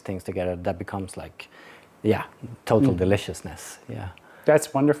all these things together, that becomes like, total deliciousness. Yeah.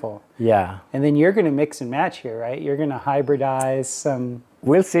 That's wonderful. Yeah. And then you're going to mix and match here, right? You're going to hybridize some.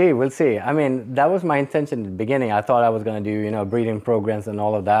 We'll see. I mean, that was my intention at the beginning. I thought I was going to do, you know, breeding programs and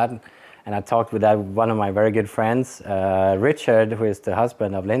all of that. And I talked with one of my very good friends, Richard, who is the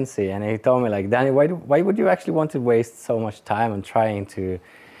husband of Lindsay, and he told me, like, Danny, why would you actually want to waste so much time on trying to,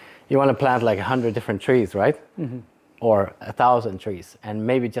 you want to plant like 100 different trees, right? Or 1,000 trees, and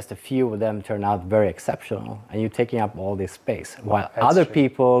maybe just a few of them turn out very exceptional, and you're taking up all this space, while other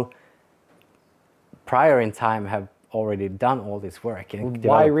people prior in time have already done all this work.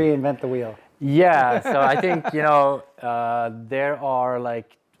 Why reinvent the wheel? Yeah, so I think, you know, there are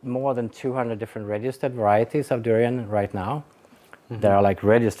like more than 200 different registered varieties of durian right now. They are like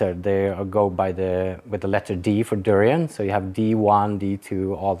registered. They go by with the letter D for durian. So you have D1,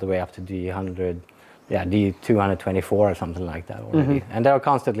 D2, all the way up to D100. Yeah, D224 or something like that already. And there are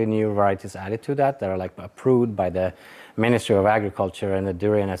constantly new varieties added to that are like approved by the Ministry of Agriculture and the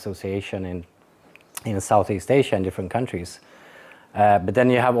Durian Association in Southeast Asia and different countries. But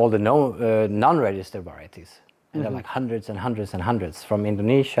then you have all the non-registered varieties. And there are like hundreds and hundreds and hundreds from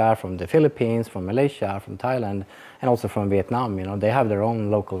Indonesia, from the Philippines, from Malaysia, from Thailand, and also from Vietnam. You know, they have their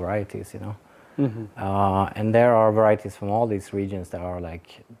own local varieties, you know. And there are varieties from all these regions that are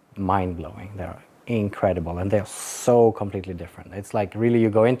like mind-blowing. They're incredible, and they're so completely different. It's like really you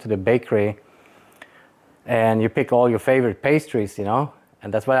go into the bakery and you pick all your favorite pastries, you know,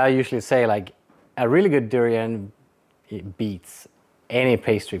 and that's what I usually say, like a really good durian, it beats any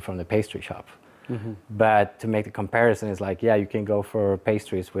pastry from the pastry shop. But to make the comparison is like, yeah, you can go for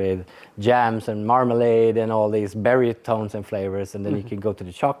pastries with jams and marmalade and all these berry tones and flavors, and then you can go to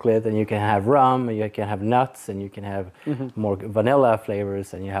the chocolate and you can have rum, and you can have nuts, and you can have more vanilla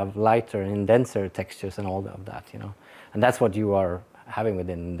flavors, and you have lighter and denser textures and all of that, you know. And that's what you are having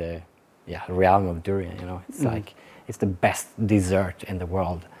within the realm of durian, you know. It's like, it's the best dessert in the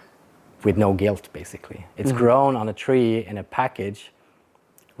world with no guilt, basically. It's grown on a tree in a package,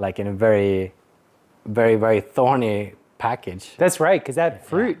 like in a very, very, very thorny package. That's right, because that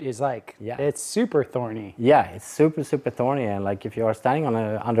fruit is like, it's super thorny. Yeah, it's super, super thorny. And like if you are standing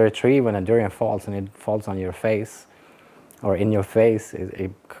under a tree when a durian falls and it falls on your face or in your face,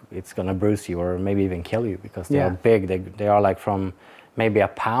 it's going to bruise you or maybe even kill you because they are big. They are like from maybe a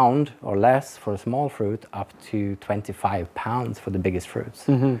pound or less for a small fruit up to 25 pounds for the biggest fruits.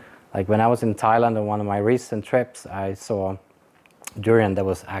 Like when I was in Thailand on one of my recent trips, I saw durian that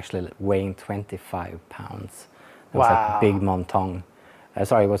was actually weighing 25 pounds. It was like a big montong.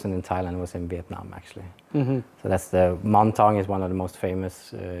 Sorry, it wasn't in Thailand, it was in Vietnam actually. So that's the montong is one of the most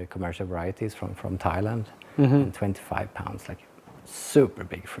famous commercial varieties from Thailand. And 25 pounds, like super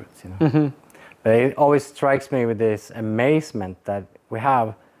big fruits, you know. But it always strikes me with this amazement that we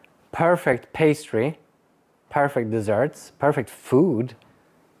have perfect pastry, perfect desserts, perfect food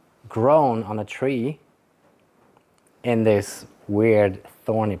grown on a tree in this weird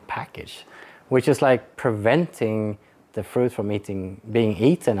thorny package, which is like preventing the fruit from being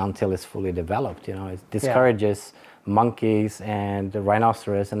eaten until it's fully developed. You know, it discourages monkeys and the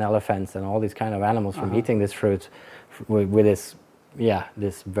rhinoceros and elephants and all these kind of animals from eating this fruit with this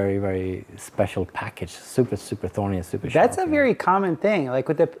very, very special package, super, super thorny and super sharp. That's a very common thing, like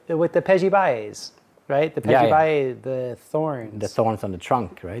with the pejibayes, right? The pejibaye, the thorns. The thorns on the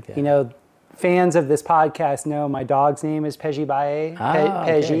trunk, right? Yeah. You know, fans of this podcast know my dog's name is Pejibaye,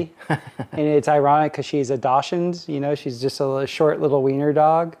 Peji. And it's ironic because she's a Dachshund, you know, she's just a short little wiener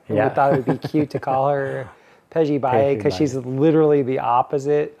dog. And we thought it would be cute to call her Pejibaye because she's literally the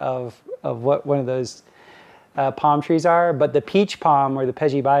opposite of what one of those palm trees are. But the peach palm, or the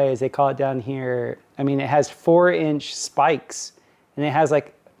Pejibaye as they call it down here, I mean, it has 4-inch spikes and it has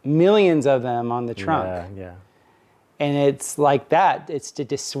like millions of them on the trunk. Yeah. And it's like that. It's to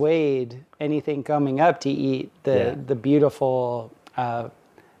dissuade anything coming up to eat the beautiful,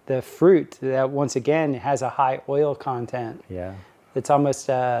 the fruit that once again has a high oil content. Yeah. It's almost,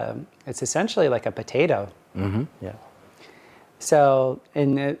 it's essentially like a potato. Mm-hmm. Yeah. So,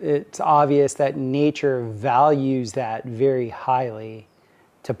 and it's obvious that nature values that very highly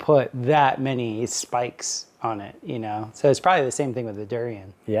to put that many spikes on it, you know? So it's probably the same thing with the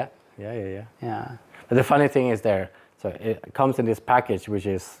durian. Yeah. Yeah. But the funny thing is so it comes in this package, which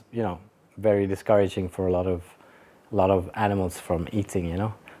is, you know, very discouraging for a lot of animals from eating, you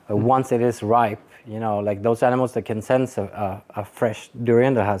know. But once it is ripe, you know, like those animals that can sense a fresh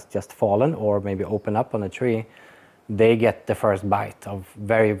durian that has just fallen or maybe open up on a tree, they get the first bite of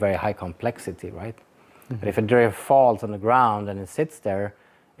very, very high complexity, right? Mm-hmm. But if a durian falls on the ground and it sits there,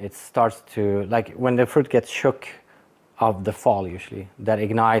 it starts to, like when the fruit gets shook of the fall usually, that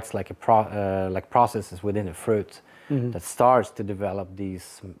ignites like processes within the fruit that starts to develop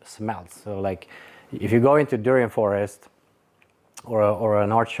these smells. So like if you go into durian forest or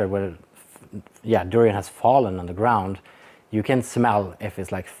an orchard where durian has fallen on the ground, you can smell if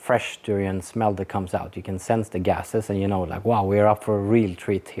it's like fresh durian smell that comes out. You can sense the gases and you know, like, wow, we're up for a real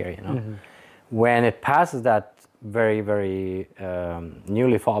treat here, you know. Mm-hmm. When it passes that very, very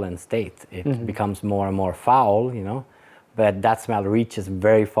newly fallen state, it becomes more and more foul, you know. But that smell reaches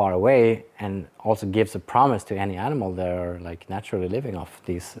very far away and also gives a promise to any animal that are like naturally living off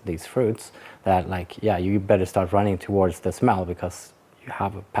these fruits that like, yeah, you better start running towards the smell because you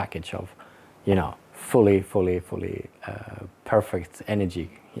have a package of, you know, fully perfect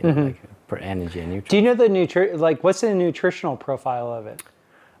energy, you know, like energy and nutrients. Do you know the what's the nutritional profile of it?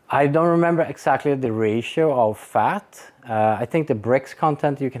 I don't remember exactly the ratio of fat. I think the Brix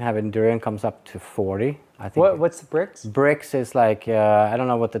content you can have in durian comes up to 40. I think. What's the Brix? Brix is like, I don't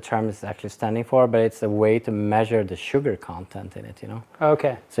know what the term is actually standing for, but it's a way to measure the sugar content in it, you know?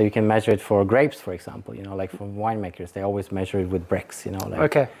 Okay. So you can measure it for grapes, for example, you know, like for winemakers, they always measure it with Brix, you know? Like,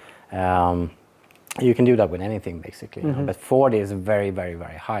 okay. You can do that with anything, basically, you know? But 40 is very, very,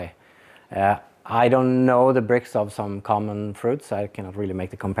 very high. I don't know the Brix of some common fruits. I cannot really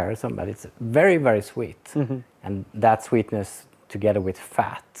make the comparison, but it's very, very sweet. And that sweetness together with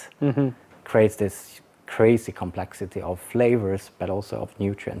fat creates this crazy complexity of flavors, but also of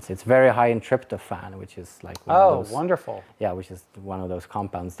nutrients. It's very high in tryptophan, which is like one of those, wonderful. Yeah, which is one of those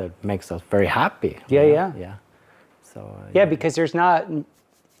compounds that makes us very happy. Yeah. So because there's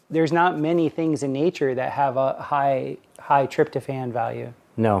not many things in nature that have a high tryptophan value.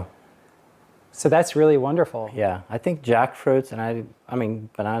 No. So that's really wonderful. Yeah, I think jackfruits, and I mean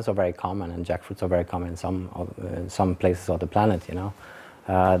bananas are very common, and jackfruits are very common in some places of the planet, you know.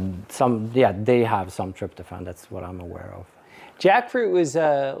 They have some tryptophan. That's what I'm aware of. Jackfruit was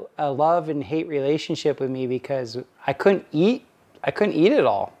a love and hate relationship with me because I couldn't eat it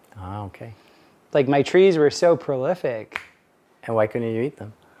all. Ah, okay. Like my trees were so prolific. And why couldn't you eat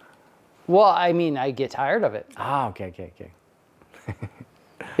them? Well, I mean, I get tired of it. Ah, okay.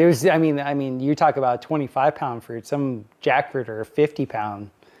 It was, I mean, you talk about 25-pound fruit. Some jackfruit are 50-pound.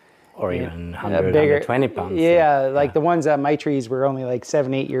 Or even 120 pounds. Yeah, like the ones at my trees were only like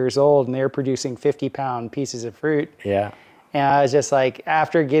 7-8 years old, and they're producing 50-pound pieces of fruit. Yeah. And I was just like,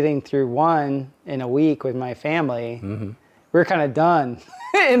 after getting through one in a week with my family, we're kind of done.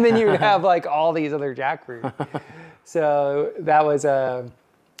 And then you would have like all these other jackfruit. So that was the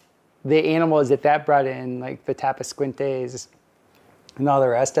animals that brought in, like the Tapasquintes and all the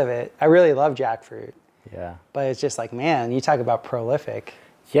rest of it. I really love jackfruit. Yeah. But it's just like, man, you talk about prolific.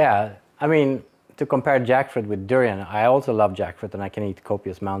 Yeah, I mean, to compare jackfruit with durian, I also love jackfruit and I can eat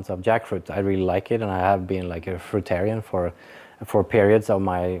copious amounts of jackfruit. I really like it, and I have been like a fruitarian for periods of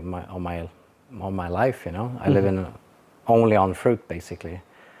my life, you know. I live only on fruit, basically.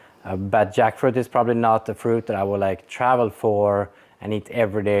 But jackfruit is probably not the fruit that I would like travel for and eat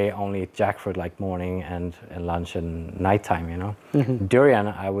every day, only eat jackfruit like morning and lunch and nighttime, you know. Durian,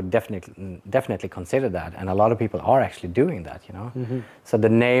 I would definitely consider that, and a lot of people are actually doing that, you know. So the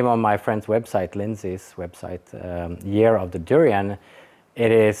name on my friend's website, Lindsay's website, Year of the Durian,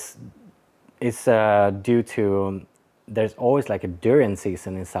 it's due to, there's always like a durian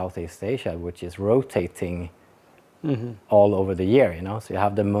season in Southeast Asia, which is rotating all over the year, you know. So you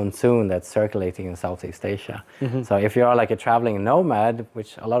have the monsoon that's circulating in Southeast Asia. So if you are like a traveling nomad,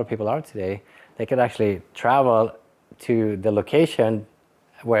 which a lot of people are today, they could actually travel to the location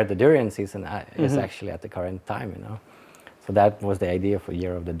where the durian season is actually at the current time, you know. So that was the idea for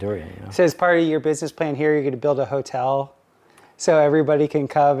Year of the Durian, you know. So as part of your business plan here, you're going to build a hotel so everybody can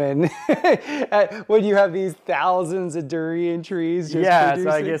come and when you have these thousands of durian trees just producing.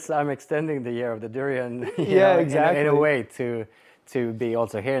 So I guess I'm extending the Year of the Durian exactly. in a way to be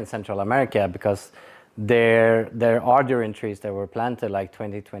also here in Central America, because there are durian trees that were planted like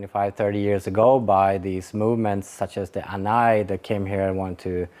 20, 25, 30 years ago by these movements such as the Anai that came here and want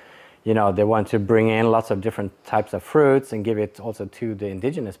to, you know, they want to bring in lots of different types of fruits and give it also to the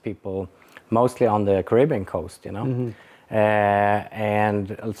indigenous people, mostly on the Caribbean coast, you know.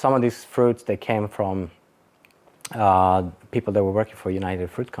 And some of these fruits, they came from people that were working for United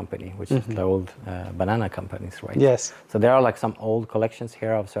Fruit Company, which is the old banana companies, right? Yes. So there are like some old collections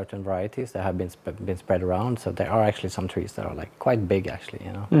here of certain varieties that have been spread around. So there are actually some trees that are like quite big, actually,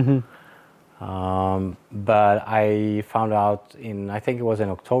 you know. But I found out I think it was in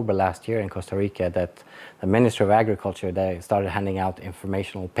October last year in Costa Rica, that the Ministry of Agriculture, they started handing out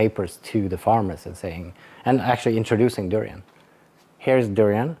informational papers to the farmers and saying, and actually introducing durian. Here's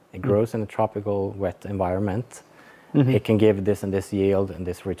durian, it grows in a tropical wet environment. It can give this and this yield and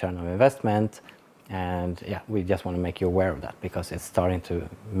this return on investment. And yeah, we just want to make you aware of that because it's starting to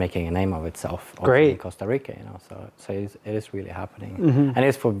making a name of itself also in Costa Rica, you know. So it is really happening, and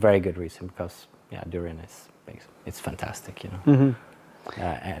it's for very good reason, because durian it's fantastic, you know.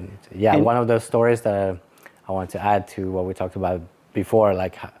 And one of those stories that I want to add to what we talked about before,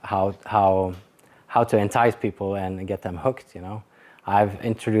 like how to entice people and get them hooked, you know. I've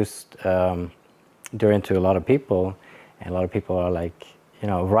introduced durian to a lot of people, and a lot of people are like, you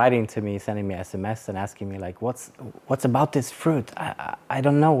know, writing to me, sending me SMS and asking me like, what's about this fruit? I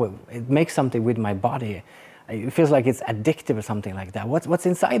don't know. It makes something with my body. It feels like it's addictive or something like that. What's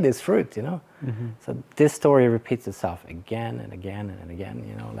inside this fruit, you know? So this story repeats itself again and again and again,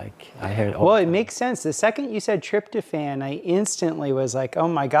 you know, like I hear it all. Well, it makes sense. The second you said tryptophan, I instantly was like, oh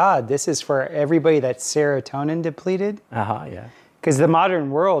my God, this is for everybody that's serotonin depleted. Yeah. Because the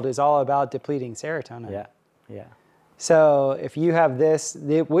modern world is all about depleting serotonin. Yeah. So if you have this,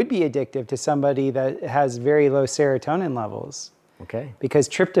 it would be addictive to somebody that has very low serotonin levels. Okay. Because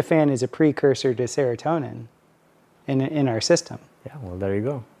tryptophan is a precursor to serotonin in our system. Yeah, well, there you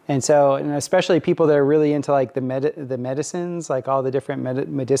go. And so, and especially people that are really into like the medicines, like all the different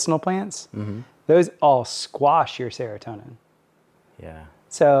medicinal plants, those all squash your serotonin. Yeah.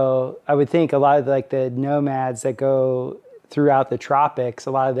 So I would think a lot of like the nomads that go throughout the tropics,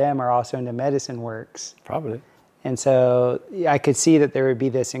 a lot of them are also into medicine works. Probably. And so I could see that there would be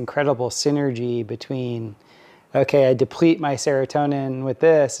this incredible synergy between, okay, I deplete my serotonin with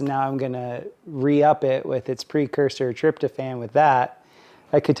this, and now I'm going to re-up it with its precursor tryptophan with that.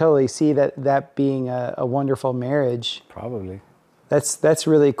 I could totally see that being a wonderful marriage. Probably. That's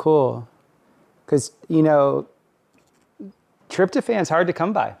really cool. Because, you know, tryptophan's hard to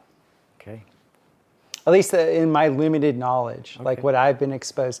come by. Okay. At least in my limited knowledge, Okay. like what I've been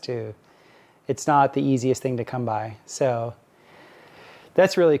exposed to. It's not the easiest thing to come by. So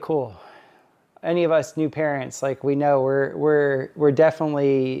that's really cool. Any of us new parents, like we know we're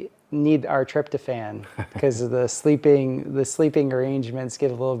definitely need our tryptophan because of the sleeping arrangements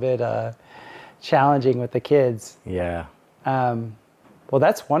get a little bit challenging with the kids. Yeah. Well,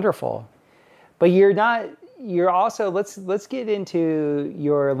 that's wonderful. But you're also, let's get into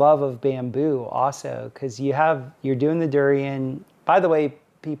your love of bamboo also, because you're doing the durian. By the way,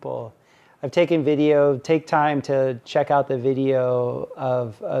 people, I've taken video, take time to check out the video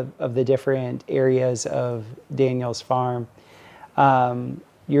of the different areas of Daniel's farm.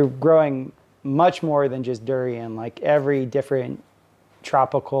 You're growing much more than just durian, like every different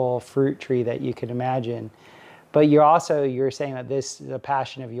tropical fruit tree that you could imagine. But you're saying that the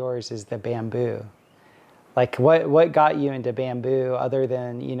passion of yours is the bamboo. Like what got you into bamboo other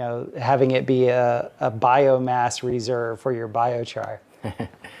than, you know, having it be a biomass reserve for your BioChar?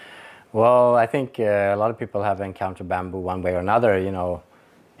 Well, I think a lot of people have encountered bamboo one way or another, you know,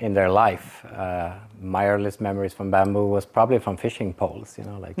 in their life. My earliest memories from bamboo was probably from fishing poles, you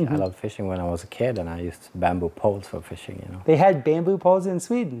know, like I loved fishing when I was a kid, and I used bamboo poles for fishing, you know. They had bamboo poles in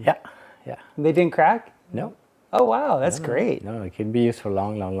Sweden? Yeah. They didn't crack? No. Oh, wow, that's great. No, it could be used for a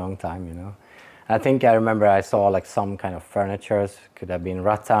long time, you know. I think I remember I saw like some kind of furniture, could have been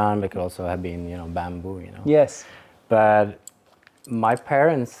rattan, but could also have been, you know, bamboo, you know. Yes. But my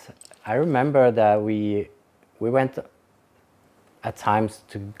parents, I remember that we went at times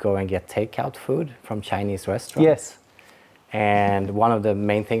to go and get takeout food from Chinese restaurants. Yes. And one of the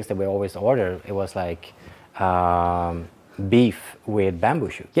main things that we always order, it was like beef with bamboo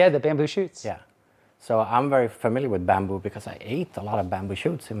shoots. Yeah, the bamboo shoots. Yeah. So I'm very familiar with bamboo because I ate a lot of bamboo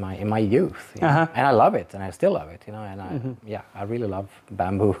shoots in my youth, you know? And I love it, and I still love it, you know. And I really love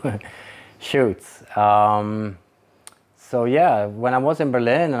bamboo shoots. So yeah, when I was in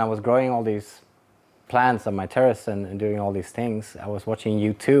Berlin and I was growing all these plants on my terrace and doing all these things, I was watching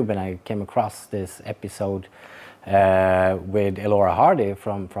YouTube and I came across this episode with Elora Hardy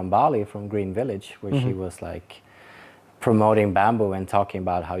from Bali, from Green Village, where she was like promoting bamboo and talking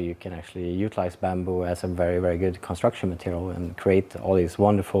about how you can actually utilize bamboo as a very, very good construction material and create all these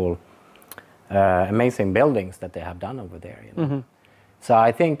wonderful, amazing buildings that they have done over there. You know? So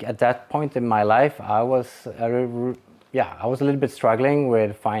I think at that point in my life, I was a little bit struggling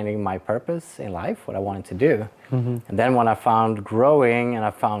with finding my purpose in life, what I wanted to do. And then when I found growing and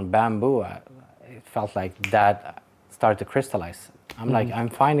I found bamboo, it felt like that started to crystallize. I'm like, I'm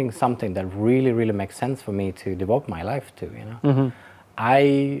finding something that really, really makes sense for me to devote my life to, you know.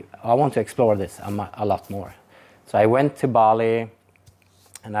 I want to explore this a lot more. So I went to Bali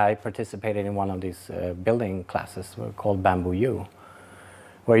and I participated in one of these building classes called Bamboo U,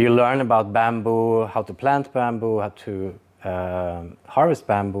 where you learn about bamboo, how to plant bamboo, how to harvest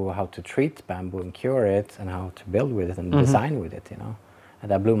bamboo, how to treat bamboo and cure it, and how to build with it and design with it, you know.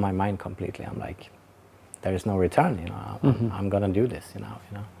 And that blew my mind completely. I'm like, there is no return, you know. I'm gonna do this, you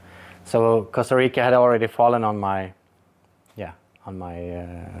know. So Costa Rica had already fallen on my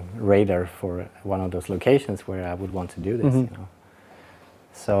radar for one of those locations where I would want to do this, you know.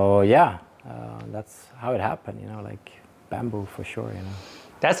 So yeah, that's how it happened, you know, like bamboo for sure, you know.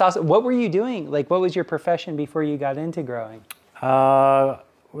 That's awesome. What were you doing? Like, what was your profession before you got into growing? We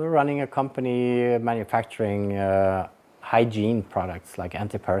were running a company manufacturing hygiene products like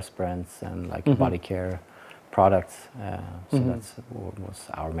antiperspirants and like body care products. So that's what was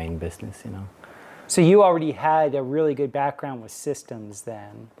our main business, you know. So you already had a really good background with systems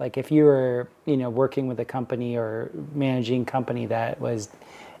then. Like if you were, you know, working with a company or managing a company that was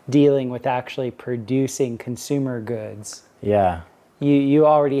dealing with actually producing consumer goods. Yeah. You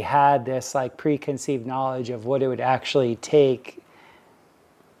already had this like preconceived knowledge of what it would actually take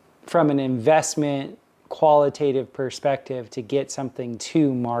from an investment qualitative perspective to get something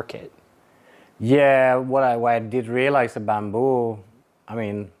to market. Yeah, what I did realize about bamboo, I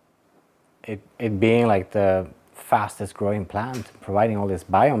mean, it being like the fastest growing plant, providing all this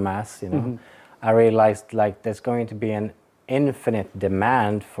biomass, you know, I realized like there's going to be an infinite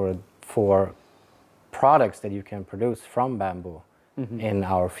demand for products that you can produce from bamboo in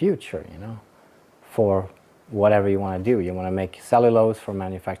our future, you know, for whatever you want to do. You want to make cellulose for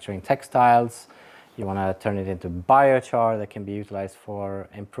manufacturing textiles. You want to turn it into BioChar that can be utilized for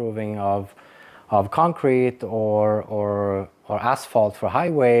improving of concrete or asphalt for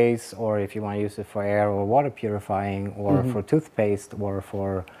highways, or if you want to use it for air or water purifying, or for toothpaste, or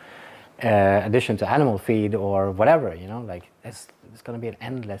for addition to animal feed or whatever, you know, like it's going to be an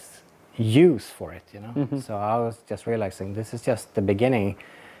endless use for it, you know. So I was just realizing this is just the beginning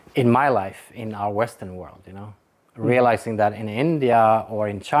in my life in our Western world, you know. Realizing that in India or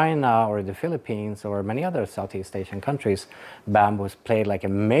in China or the Philippines or many other Southeast Asian countries, bamboo has played like a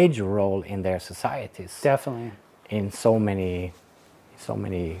major role in their societies. Definitely. In so many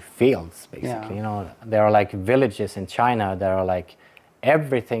fields, basically. You know, there are like villages in China that are like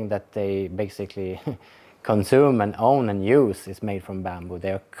everything that they basically consume and own and use is made from bamboo.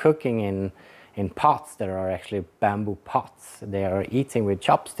 They are cooking in pots that are actually bamboo pots. They are eating with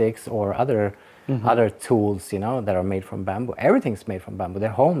chopsticks or other tools, you know, that are made from bamboo. Everything's made from bamboo.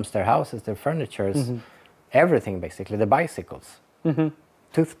 Their homes, their houses, their furnitures, everything basically. The bicycles,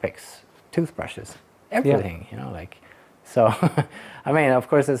 toothpicks, toothbrushes, everything, you know, like. So, I mean, of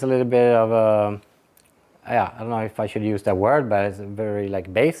course, it's a little bit of a, I don't know if I should use that word, but it's very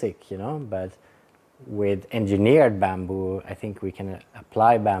like basic, you know, but with engineered bamboo, I think we can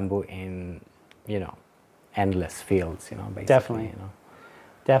apply bamboo in, you know, endless fields, you know, basically. Definitely. You know.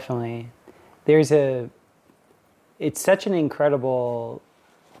 Definitely. It's such an incredible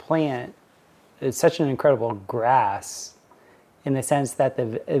plant. It's such an incredible grass in the sense that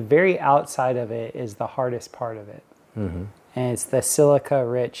the very outside of it is the hardest part of it. And it's the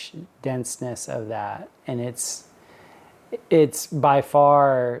silica-rich denseness of that. And it's by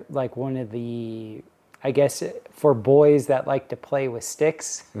far like one of the, I guess, for boys that like to play with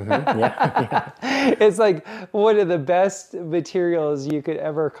sticks, it's like one of the best materials you could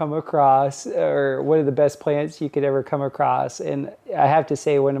ever come across, or one of the best plants you could ever come across. And I have to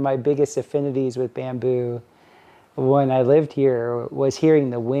say, one of my biggest affinities with bamboo when I lived here was hearing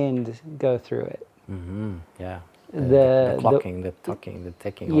the wind go through it. Yeah. The clocking, the tucking, the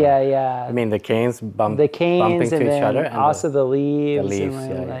ticking. Yeah, yeah. I mean, the canes bumping and to each other, and also the leaves. The leaves,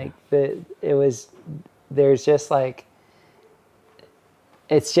 and yeah. it was. There's just like.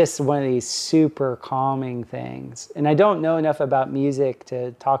 It's just one of these super calming things, and I don't know enough about music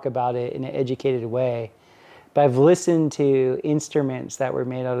to talk about it in an educated way, but I've listened to instruments that were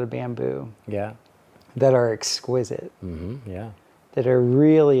made out of bamboo. Yeah. That are exquisite. Yeah. That are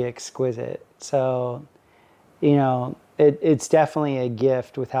really exquisite. So. It's definitely a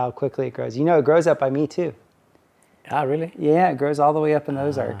gift with how quickly it grows. It grows up by me too. Ah, really? Yeah, it grows all the way up in the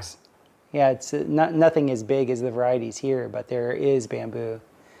Ozarks. Yeah, it's nothing as big as the varieties here, but there is bamboo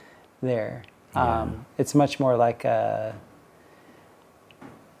there. Yeah. It's much more like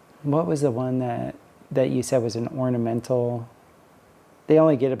what was the one that you said was an ornamental? They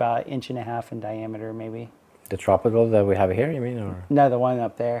only get about 1.5 inches in diameter, maybe. The tropical that we have here, you mean? Or? No, the one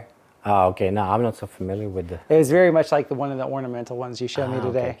up there. Oh, okay. No, I'm not so familiar with the... It was very much like one of the ornamental ones you showed me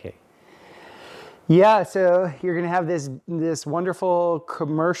today. Okay. Yeah, so you're going to have this wonderful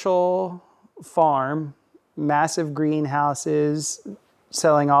commercial farm, massive greenhouses,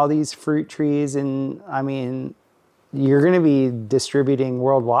 selling all these fruit trees, and I mean, you're going to be distributing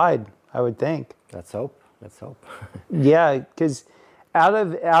worldwide, I would think. Let's hope. Yeah, because out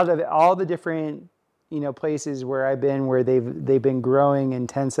of all the different places where I've been where they've been growing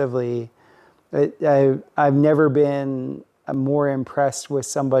intensively, I've never been more impressed with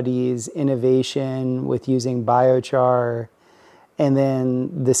somebody's innovation with using BioChar, and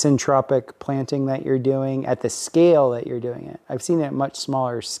then the Syntropic planting that you're doing at the scale that you're doing it. I've seen it at much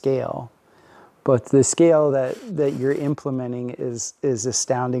smaller scale, but the scale that you're implementing is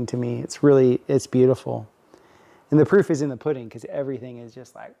astounding to me. It's beautiful. And the proof is in the pudding, because everything is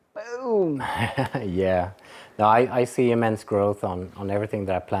just like, boom. Yeah. No, I see immense growth on everything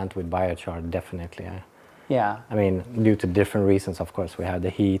that I plant with BioChar, definitely. Yeah. I mean, due to different reasons, of course. We have the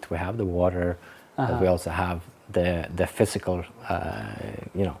heat, we have the water, but we also have the physical,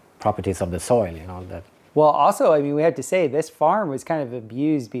 properties of the soil, that. Well, also, I mean, we have to say this farm was kind of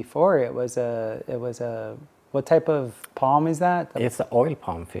abused before. It was a what type of palm is that? It's the oil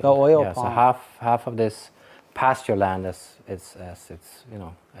palm field. The oil palm. So half of this pasture land as it's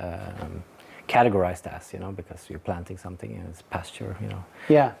categorized as, because you're planting something and it's pasture,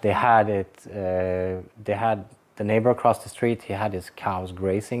 Yeah. They had the neighbor across the street, he had his cows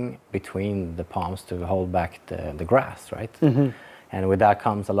grazing between the palms to hold back the grass, right? Mm-hmm. And with that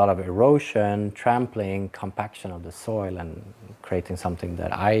comes a lot of erosion, trampling, compaction of the soil, and creating something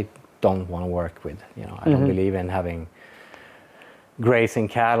that I don't want to work with. I don't believe in having grazing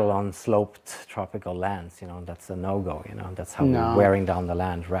cattle on sloped tropical lands. That's a no-go. That's how we're wearing down the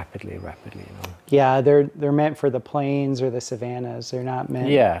land rapidly. Yeah, they're meant for the plains or the savannas. They're not meant.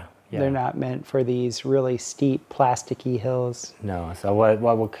 Yeah. They're not meant for these really steep, plasticky hills. No. So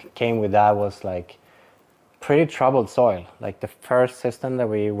what came with that was like pretty troubled soil. Like the first system that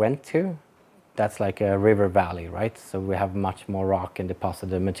we went to, that's like a river valley, right? So we have much more rock and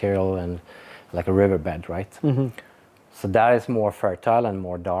deposited material and like a riverbed, right? Mm-hmm. So that is more fertile and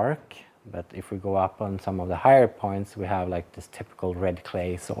more dark. But if we go up on some of the higher points, we have like this typical red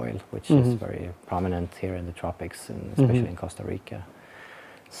clay soil, which is very prominent here in the tropics, and especially in Costa Rica.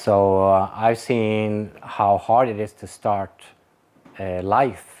 So I've seen how hard it is to start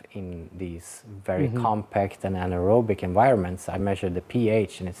life in these very compact and anaerobic environments. I measured the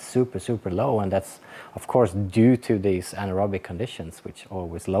pH and it's super, super low. And that's, of course, due to these anaerobic conditions, which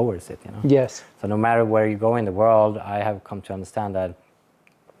always lowers it, Yes. So no matter where you go in the world, I have come to understand that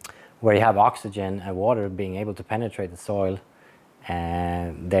where you have oxygen and water being able to penetrate the soil,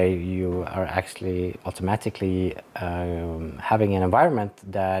 and there you are actually automatically having an environment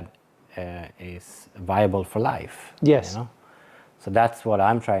that is viable for life. Yes. So that's what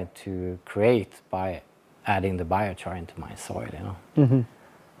I'm trying to create by adding the BioChar into my soil.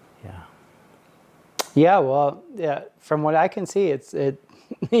 Yeah. Yeah. Well, yeah. From what I can see,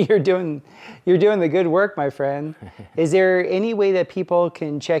 you're doing the good work, my friend. Is there any way that people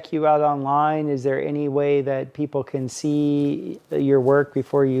can check you out online? Is there any way that people can see your work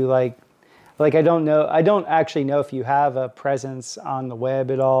before you like I don't know. I don't actually know if you have a presence on the web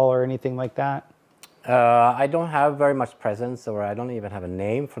at all or anything like that. I don't have very much presence, or I don't even have a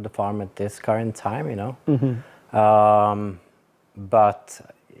name for the farm at this current time. But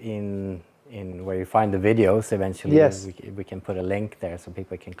in where you find the videos, eventually we can put a link there so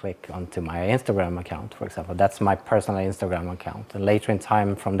people can click onto my Instagram account, for example. That's my personal Instagram account. And later in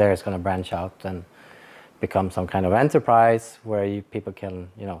time, from there, it's going to branch out and become some kind of enterprise where people can,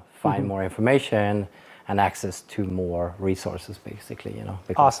 find more information and access to more resources, basically, you know.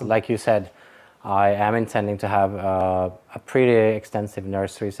 Because, awesome. like you said, I am intending to have a pretty extensive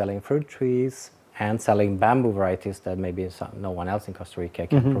nursery selling fruit trees and selling bamboo varieties that maybe no one else in Costa Rica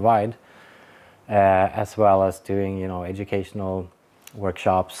can provide, as well as doing, you know, educational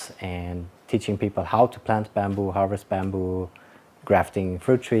workshops and teaching people how to plant bamboo, harvest bamboo, grafting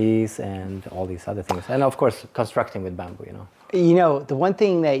fruit trees, and all these other things. And of course, constructing with bamboo, you know. You know, the one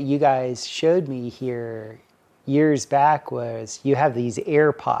thing that you guys showed me here years back was you have these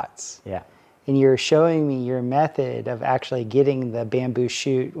air pots. Yeah. And you're showing me your method of actually getting the bamboo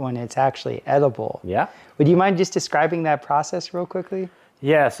shoot when it's actually edible. Yeah. Would you mind just describing that process real quickly?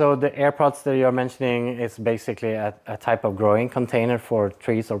 Yeah, so the air pots that you're mentioning is basically a type of growing container for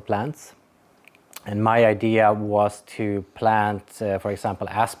trees or plants. And my idea was to plant, for example,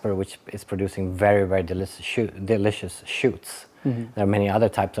 asper, which is producing very, very delicious shoots. There are many other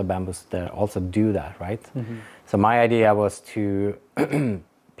types of bamboos that also do that, right? So my idea was to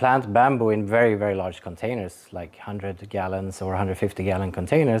plant bamboo in very, very large containers, like 100 gallons or 150 gallon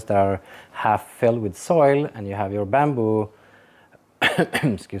containers that are half filled with soil, and you have your bamboo,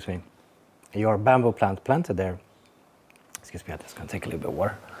 excuse me, your bamboo plant planted there. Excuse me, I'm just gonna take a little bit of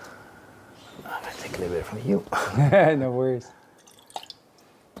water. I'm gonna take a little bit from you. No worries.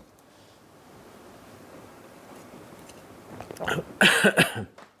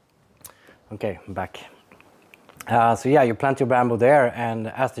 Okay, I'm back. So yeah, you plant your bamboo there, and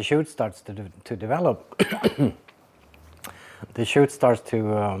as the shoot starts to develop, the shoot starts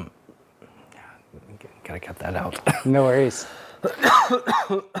to, gotta cut that out. No worries. Got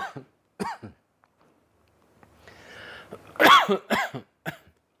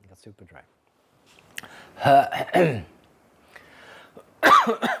super dry.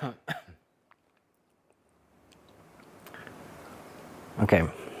 Okay,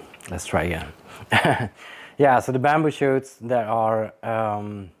 let's try again. Yeah, so the bamboo shoots that are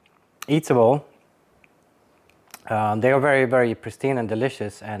eatable, they are very, very pristine and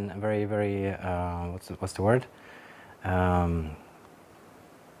delicious, and very, very what's the word?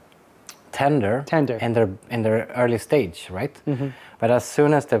 Tender. Tender. In their early stage, right? But as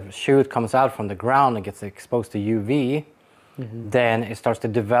soon as the shoot comes out from the ground and gets exposed to UV, then it starts to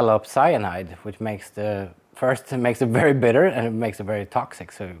develop cyanide, which makes it very bitter, and it makes it very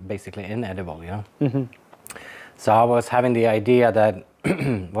toxic, so basically inedible, you know. So I was having the idea that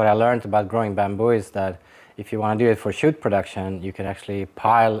what I learned about growing bamboo is that if you want to do it for shoot production, you can actually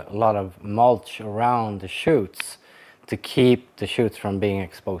pile a lot of mulch around the shoots to keep the shoots from being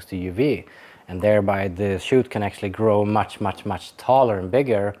exposed to UV, and thereby the shoot can actually grow much, much, much taller and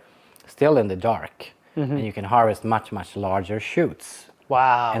bigger, still in the dark, and you can harvest much, much larger shoots.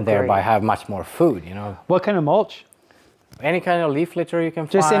 Wow. And thereby have much more food, you know. What kind of mulch? Any kind of leaf litter you can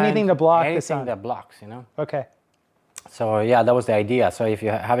find. Just anything to block the sun. Anything that blocks, you know. Okay. So yeah, that was the idea. So if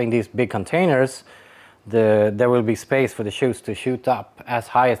you're having these big containers, there will be space for the shoots to shoot up as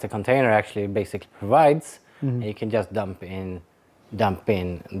high as the container actually basically provides, and you can just dump in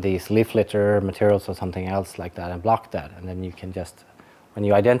these leaf litter materials or something else like that and block that, and then you can just, when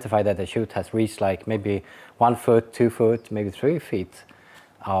you identify that the shoot has reached like maybe 1 foot, 2 foot, maybe 3 feet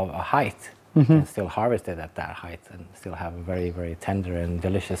of a height, you can still harvest it at that height and still have a very, very tender and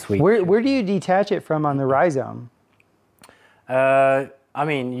delicious sweet. Where do you detach it from on the rhizome? I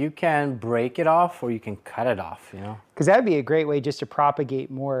mean, you can break it off or you can cut it off, you know. Because that'd be a great way just to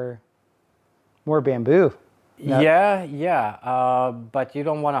propagate more bamboo. Yeah. But you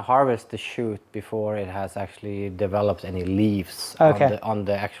don't want to harvest the shoot before it has actually developed any leaves on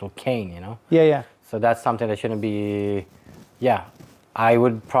the actual cane, you know. Yeah. So that's something that shouldn't be. Yeah, I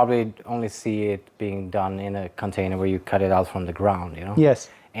would probably only see it being done in a container where you cut it out from the ground, you know. Yes.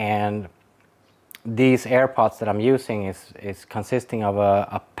 And these air pots that I'm using is consisting of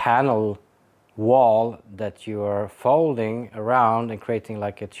a panel wall that you are folding around and creating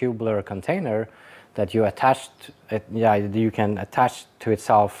like a tubular container that you you can attach to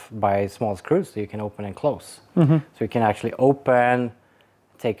itself by small screws, so you can open and close. So you can actually open,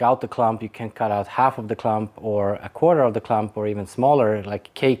 take out the clump, you can cut out half of the clump or a quarter of the clump or even smaller,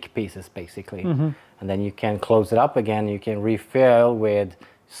 like cake pieces basically. And then you can close it up again, you can refill with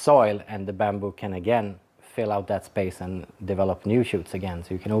soil, and the bamboo can again fill out that space and develop new shoots again.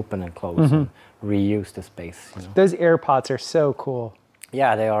 So you can open and close and reuse the space. You know? Those air pots are so cool.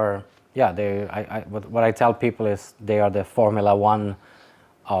 Yeah, they are. Yeah, what I tell people is they are the Formula One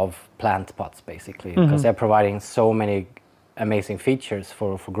of plant pots basically, because they're providing so many amazing features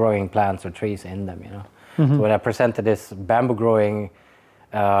for growing plants or trees in them. You know. So when I presented this bamboo growing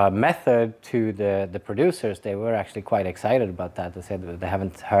method to the producers, they were actually quite excited about that. They said they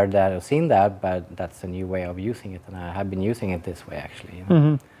haven't heard that or seen that, but that's a new way of using it, and I have been using it this way actually. You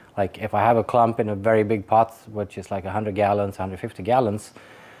know? Like if I have a clump in a very big pot, which is like 100 gallons, 150 gallons,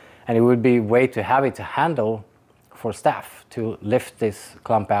 and it would be way too heavy to handle for staff to lift this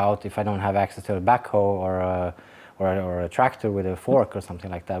clump out if I don't have access to a backhoe or a tractor with a fork or something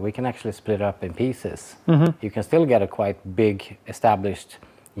like that. We can actually split it up in pieces. You can still get a quite big established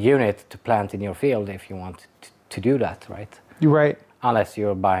unit to plant in your field if you want to do that, right? You're right. Unless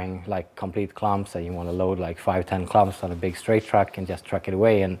you're buying like complete clumps and you want to load like 5-10 clumps on a big straight truck and just truck it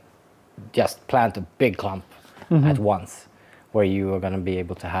away and just plant a big clump at once, where you are going to be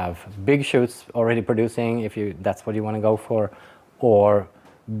able to have big shoots already producing if that's what you want to go for, or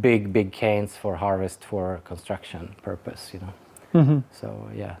big canes for harvest for construction purpose, you know. So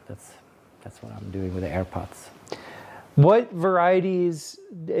yeah, that's what I'm doing with the air pots. What varieties,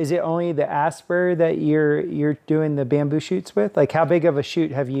 is it only the Asper that you're doing the bamboo shoots with? Like how big of a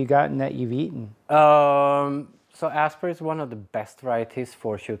shoot have you gotten that you've eaten? So Asper is one of the best varieties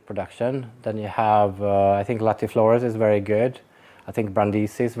for shoot production. Then you have, I think Latiflorus is very good. I think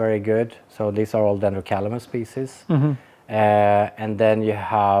Brandisi is very good. So these are all Dendrocalamus species. And then you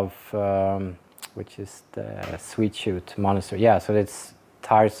have, which is the sweet shoot monastery. Yeah, so it's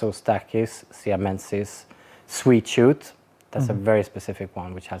Tarsostachys siamensis sweet shoot. That's a very specific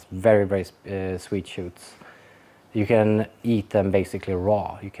one, which has very sweet shoots. You can eat them basically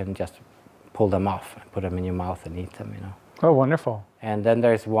raw. You can just pull them off and put them in your mouth and eat them, you know. Oh, wonderful. And then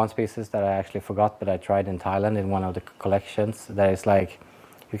there's one species that I actually forgot, but I tried in Thailand in one of the collections. That is like,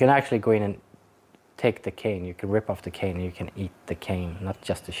 you can actually go in and take the cane. You can rip off the cane and you can eat the cane, not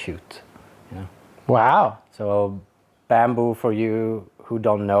just the shoot, you know. Wow. So bamboo, for you who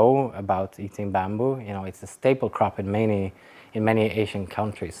don't know about eating bamboo, you know, it's a staple crop in many Asian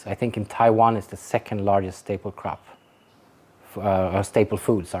countries. I think in Taiwan it's the second largest staple crop. Or staple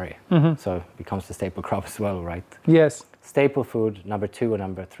food, sorry. So it becomes the staple crop as well, right? Yes. Staple food, number 2 or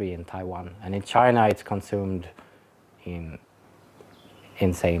number 3 in Taiwan. And in China, it's consumed in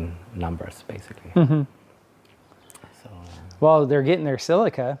insane numbers, basically. So, well, they're getting their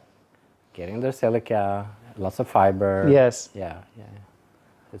silica. Getting their silica, lots of fiber. Yes. Yeah.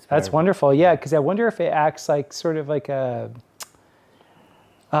 That's wonderful. Yeah, because I wonder if it acts like sort of like a,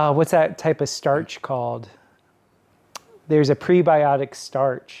 what's that type of starch called? There's a prebiotic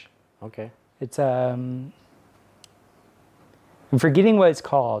starch. Okay. It's I'm forgetting what it's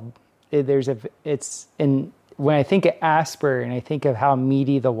called. When I think of Asper and I think of how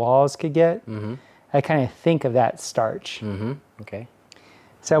meaty the walls could get, I kind of think of that starch. Okay.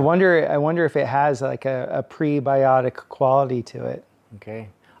 So I wonder if it has like a prebiotic quality to it. Okay.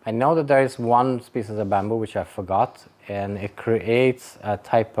 I know that there is one species of bamboo which I forgot, and it creates a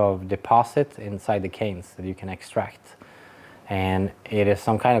type of deposit inside the canes that you can extract. And it is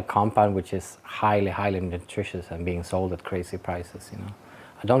some kind of compound which is highly nutritious and being sold at crazy prices, you know.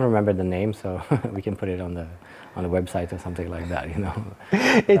 I don't remember the name, so we can put it on the website or something like that, you know.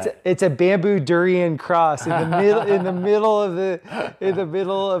 It's a bamboo durian cross in the middle of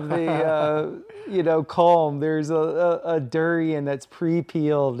the culm. There's a durian that's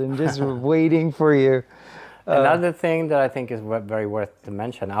pre-peeled and just waiting for you. Another thing that I think is very worth to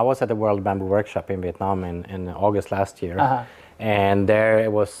mention, I was at the World Bamboo Workshop in Vietnam in August last year, and there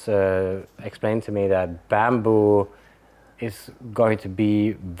it was explained to me that bamboo is going to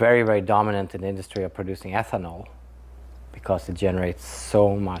be very dominant in the industry of producing ethanol, because it generates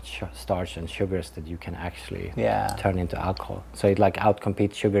so much starch and sugars that you can actually turn into alcohol. So it like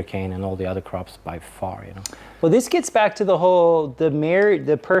outcompetes sugarcane and all the other crops by far, you know. Well, this gets back to the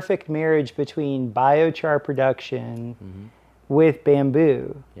perfect marriage between biochar production with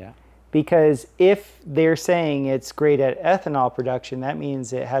bamboo. Yeah. Because if they're saying it's great at ethanol production, that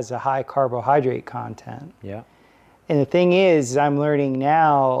means it has a high carbohydrate content. Yeah. And the thing is, I'm learning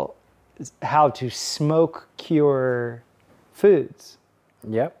now how to smoke cure foods.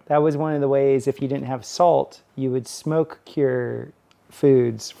 Yep. That was one of the ways, if you didn't have salt, you would smoke cure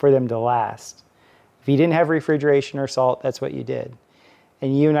foods for them to last. If you didn't have refrigeration or salt, that's what you did.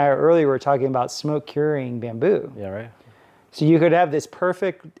 And you and I earlier were talking about smoke curing bamboo. Yeah, right. So you could have this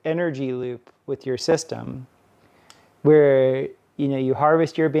perfect energy loop with your system where, you know, you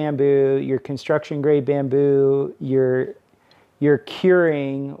harvest your bamboo, your construction grade bamboo, you're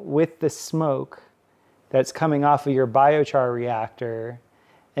curing with the smoke that's coming off of your biochar reactor,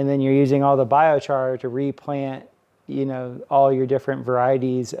 and then you're using all the biochar to replant, you know, all your different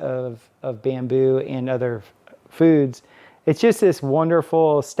varieties of bamboo and other foods. It's just this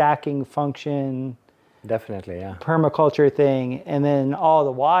wonderful stacking function Definitely, yeah. permaculture thing. And then all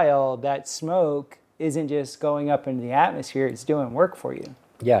the while, that smoke isn't just going up into the atmosphere, it's doing work for you.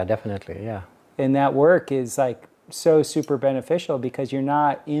 Yeah, definitely, yeah. And that work is like so super beneficial because you're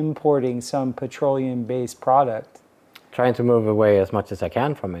not importing some petroleum-based product. Trying to move away as much as I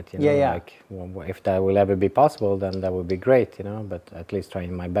can from it, you know. Yeah. Like, well, if that will ever be possible, then that would be great, you know. But at least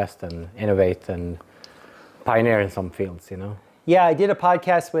trying my best and innovate and pioneer in some fields, you know. Yeah, I did a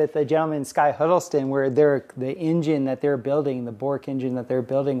podcast with a gentleman, Sky Huddleston, where the engine that they're building, the Bork engine that they're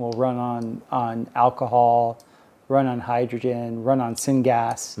building, will run on alcohol, run on hydrogen, run on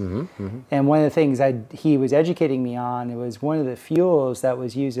syngas. And one of the things he was educating me on, it was one of the fuels that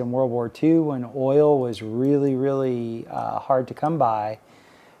was used in World War II when oil was really, really hard to come by,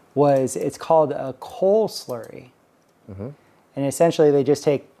 it's called a coal slurry. And essentially they just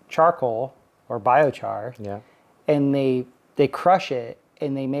take charcoal or biochar and they crush it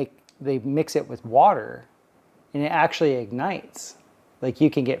and they mix it with water and it actually ignites. Like you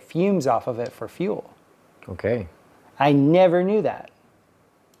can get fumes off of it for fuel. Okay. I never knew that.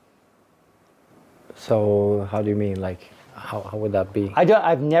 So how do you mean? Like how would that be?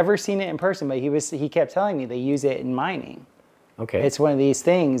 I've never seen it in person, but he kept telling me they use it in mining. Okay. It's one of these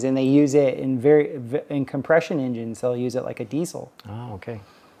things, and they use it in compression engines. They'll use it like a diesel. Oh, okay.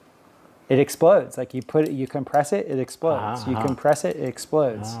 It explodes. Like you compress it, it explodes. You compress it, it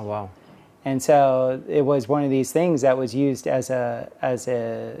explodes. Oh, wow. And so it was one of these things that was used as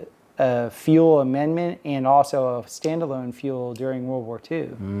a fuel amendment and also a standalone fuel during World War II.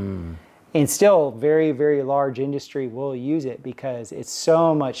 And still very, very large industry will use it because it's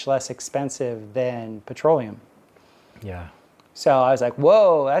so much less expensive than petroleum. Yeah. So I was like,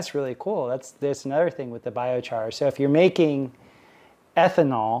 whoa, that's really cool. There's another thing with the biochar. So if you're making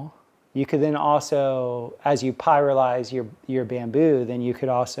ethanol, you could then also, as you pyrolyze your bamboo, then you could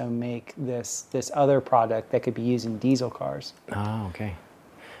also make this other product that could be used in diesel cars. Oh, okay.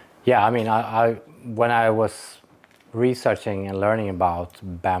 Yeah, I mean, I when I was researching and learning about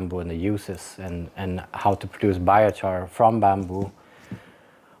bamboo and the uses and how to produce biochar from bamboo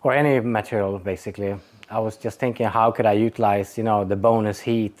or any material basically, I was just thinking how could I utilize, you know, the bonus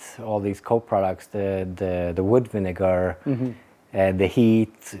heat, all these co-products, the wood vinegar, the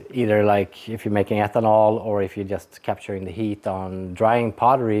heat, either like if you're making ethanol or if you're just capturing the heat on drying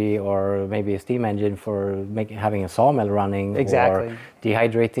pottery or maybe a steam engine for having a sawmill running, or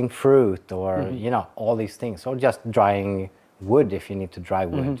dehydrating fruit, or you know, all these things, or just drying wood if you need to dry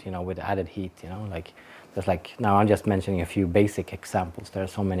wood, you know, with added heat, you know, like there's like, now I'm just mentioning a few basic examples. There are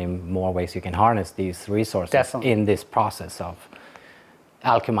so many more ways you can harness these resources in this process of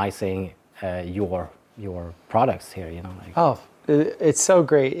alchemizing your products here, you know. Like, it's so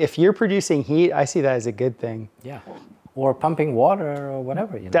great. If you're producing heat, I see that as a good thing. Yeah. Or pumping water or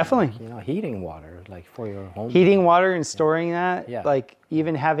whatever. You know, definitely. Like, you know, heating water, like for your home. Heating water and storing that. Yeah. Like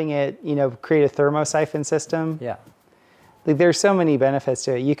even having it, you know, create a thermosiphon system. Yeah. Like there's so many benefits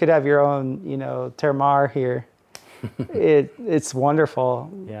to it. You could have your own, you know, terroir here. It's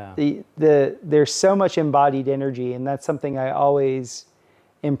wonderful. Yeah. There's so much embodied energy, and that's something I always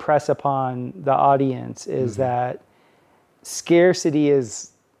impress upon the audience is that scarcity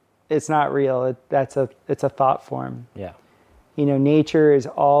it's not real. It's a thought form. Yeah. You know, nature is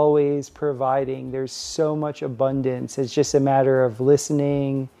always providing. There's so much abundance. It's just a matter of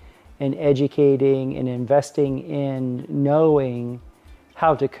listening and educating and investing in knowing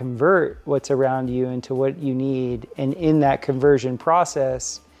how to convert what's around you into what you need. And in that conversion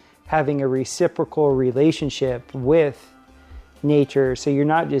process, having a reciprocal relationship with nature. So you're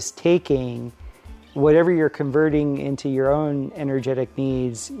not just taking whatever you're converting into your own energetic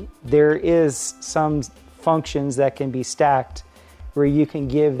needs. There is some functions that can be stacked where you can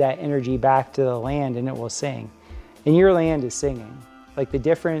give that energy back to the land and it will sing. And your land is singing. Like the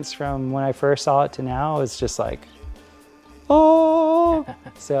difference from when I first saw it to now is just like, oh.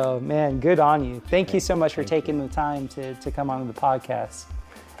 So man, good on you. Thank you so much for taking the time to come on the podcast.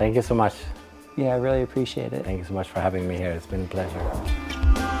 Thank you so much. Yeah, I really appreciate it. Thank you so much for having me here. It's been a pleasure.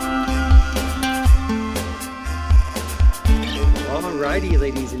 Alrighty,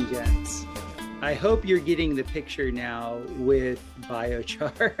 ladies and gents. I hope you're getting the picture now with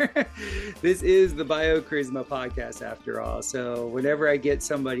BioChar. This is the BioCharisma podcast after all. So whenever I get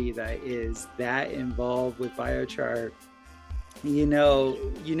somebody that is that involved with BioChar, you know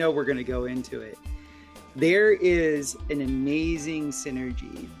we're going to go into it. There is an amazing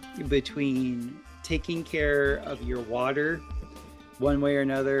synergy between taking care of your water one way or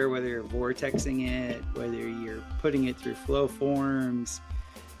another, whether you're vortexing it, whether you're putting it through flow forms,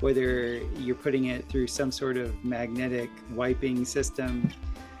 whether you're putting it through some sort of magnetic wiping system.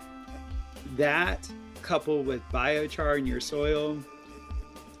 That coupled with biochar in your soil,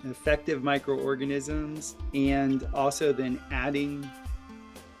 effective microorganisms, and also then adding,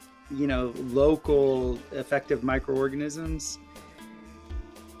 local effective microorganisms,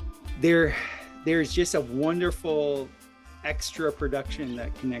 there's just a wonderful extra production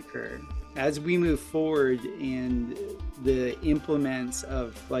that can occur as we move forward, and the implements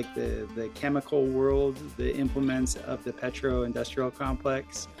of like the chemical world, the implements of the petro-industrial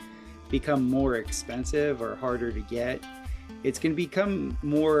complex become more expensive or harder to get. It's going to become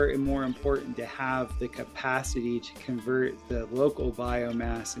more and more important to have the capacity to convert the local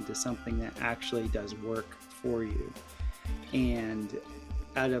biomass into something that actually does work for you. And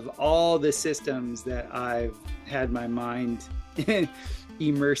out of all the systems that I've had my mind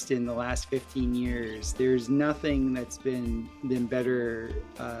immersed in the last 15 years, there's nothing that's been better,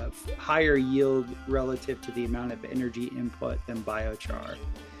 higher yield relative to the amount of energy input than biochar.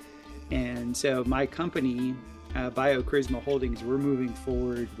 And so my company, BioCharisma Holdings, we're moving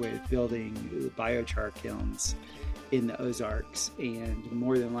forward with building biochar kilns in the Ozarks, and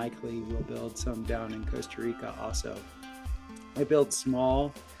more than likely we'll build some down in Costa Rica also. I built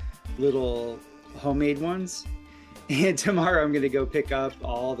small little homemade ones, and tomorrow I'm going to go pick up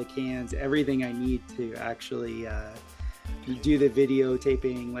all the cans, everything I need to actually do the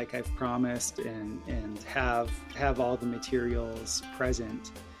videotaping like I've promised, and have all the materials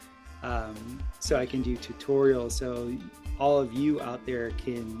present, so I can do tutorials, so all of you out there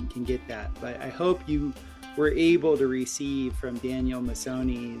can get that. But I hope you were able to receive from Daniel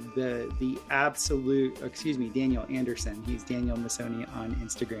Masoni the absolute, Daniel Andersson. He's Daniel Masoni on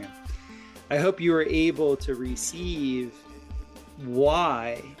Instagram. I hope you were able to receive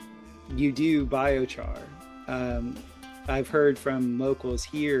why you do biochar. I've heard from locals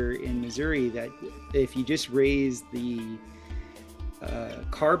here in Missouri that if you just raise the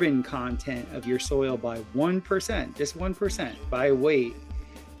carbon content of your soil by 1%, just 1% by weight,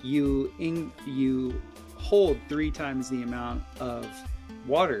 you hold 3 times the amount of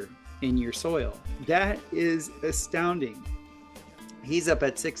water in your soil. That is astounding. He's up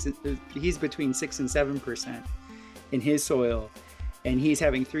at he's between 6 and 7% in his soil, and he's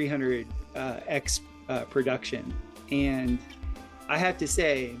having 300x production. And I have to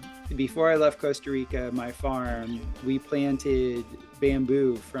say, before I left Costa Rica, my farm, we planted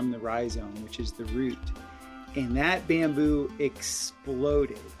bamboo from the rhizome, which is the root. And that bamboo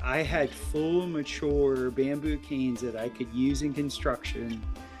exploded. I had full mature bamboo canes that I could use in construction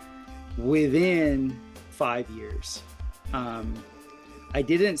within 5 years. I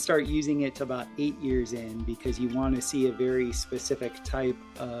didn't start using it till about 8 years in, because you want to see a very specific type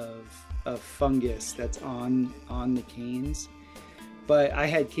of fungus that's on the canes. But I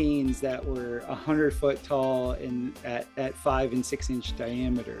had canes that were 100 foot tall and at 5 and 6 inch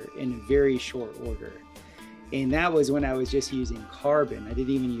diameter in very short order. And that was when I was just using carbon. I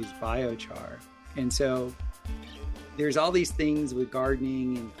didn't even use biochar. And so there's all these things with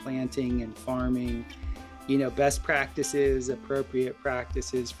gardening and planting and farming, best practices, appropriate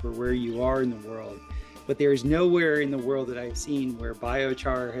practices for where you are in the world. But there's nowhere in the world that I've seen where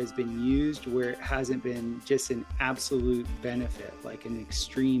biochar has been used where it hasn't been just an absolute benefit, like an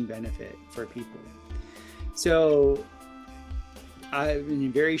extreme benefit for people. So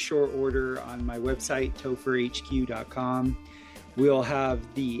in very short order, on my website, topherhq.com, we'll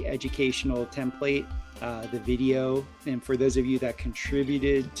have the educational template, the video, and for those of you that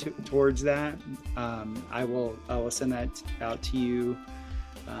contributed towards that, I will send that out to you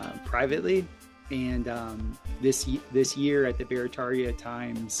privately. And this year at the Barataria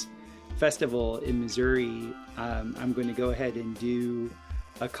Times Festival in Missouri, I'm going to go ahead and do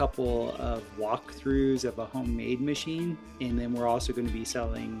a couple of walkthroughs of a homemade machine, and then we're also going to be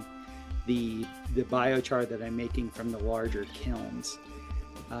selling the biochar that I'm making from the larger kilns.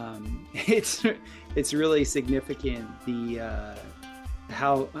 It's really significant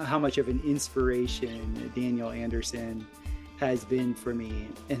how much of an inspiration Daniel Andersson has been for me,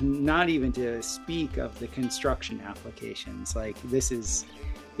 and not even to speak of the construction applications. Like this is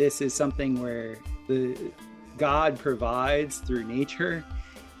something where God provides through nature,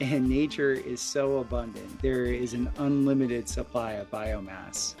 and nature is so abundant. There is an unlimited supply of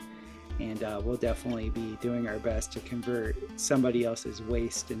biomass, and we'll definitely be doing our best to convert somebody else's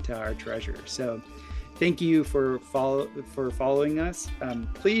waste into our treasure. So thank you for following us.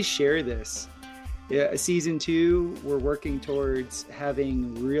 Please share this. Season 2, we're working towards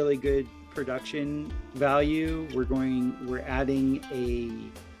having really good production value. We're adding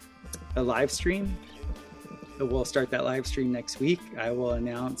a live stream. We'll start that live stream next week. I will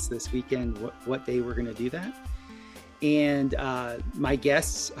announce this weekend what day we're going to do that. And my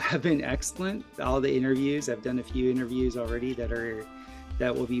guests have been excellent. All the interviews, I've done a few interviews already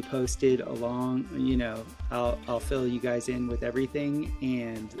that will be posted along. You know, I'll fill you guys in with everything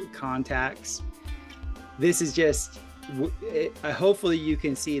and contacts. This is just, hopefully you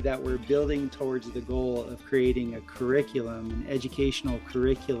can see that we're building towards the goal of creating a curriculum, an educational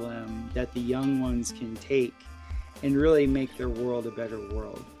curriculum that the young ones can take and really make their world a better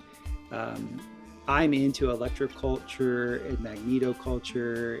world. I'm into electroculture and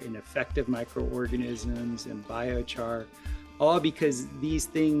magnetoculture and effective microorganisms and biochar, all because these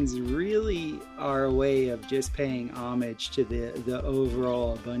things really are a way of just paying homage to the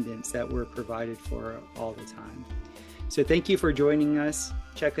overall abundance that we're provided for all the time. So thank you for joining us.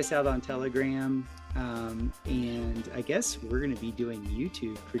 Check us out on Telegram. And I guess we're going to be doing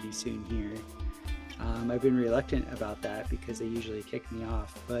YouTube pretty soon here. I've been reluctant about that because they usually kick me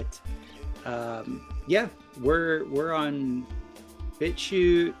off, but yeah, we're on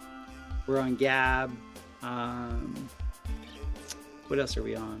BitChute, we're on Gab. What else are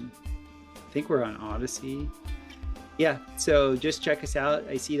we on? I think we're on Odyssey. Yeah, so just check us out.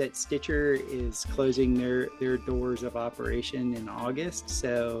 I see that Stitcher is closing their doors of operation in August,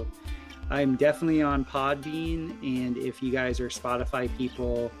 so I'm definitely on Podbean, and if you guys are Spotify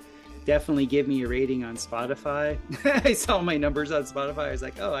people, definitely give me a rating on Spotify. I saw my numbers on Spotify. I was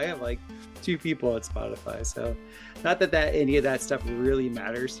like, oh, I have like 2 people at Spotify. So not that any of that stuff really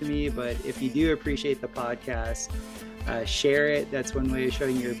matters to me, but if you do appreciate the podcast, share it. That's one way of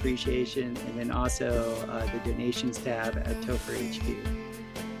showing your appreciation. And then also the donations tab at Topher HQ.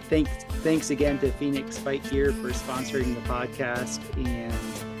 Thanks again to Phoenix Fight Gear for sponsoring the podcast, and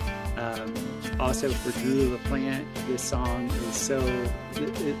also for Drew LaPlante. This song is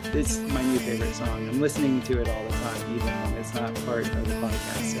it's my new favorite song. I'm listening to it all the time, even when it's not part of the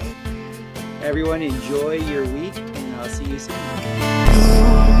podcast. So everyone, enjoy your week, and I'll see you soon.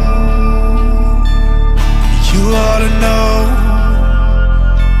 You ought to know.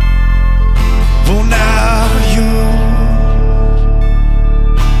 Well, now you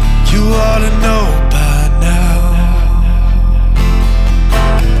ought to know by now.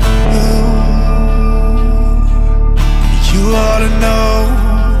 You ought to know.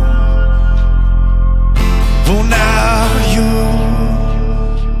 Well, now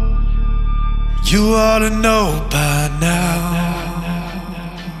you ought to know by now.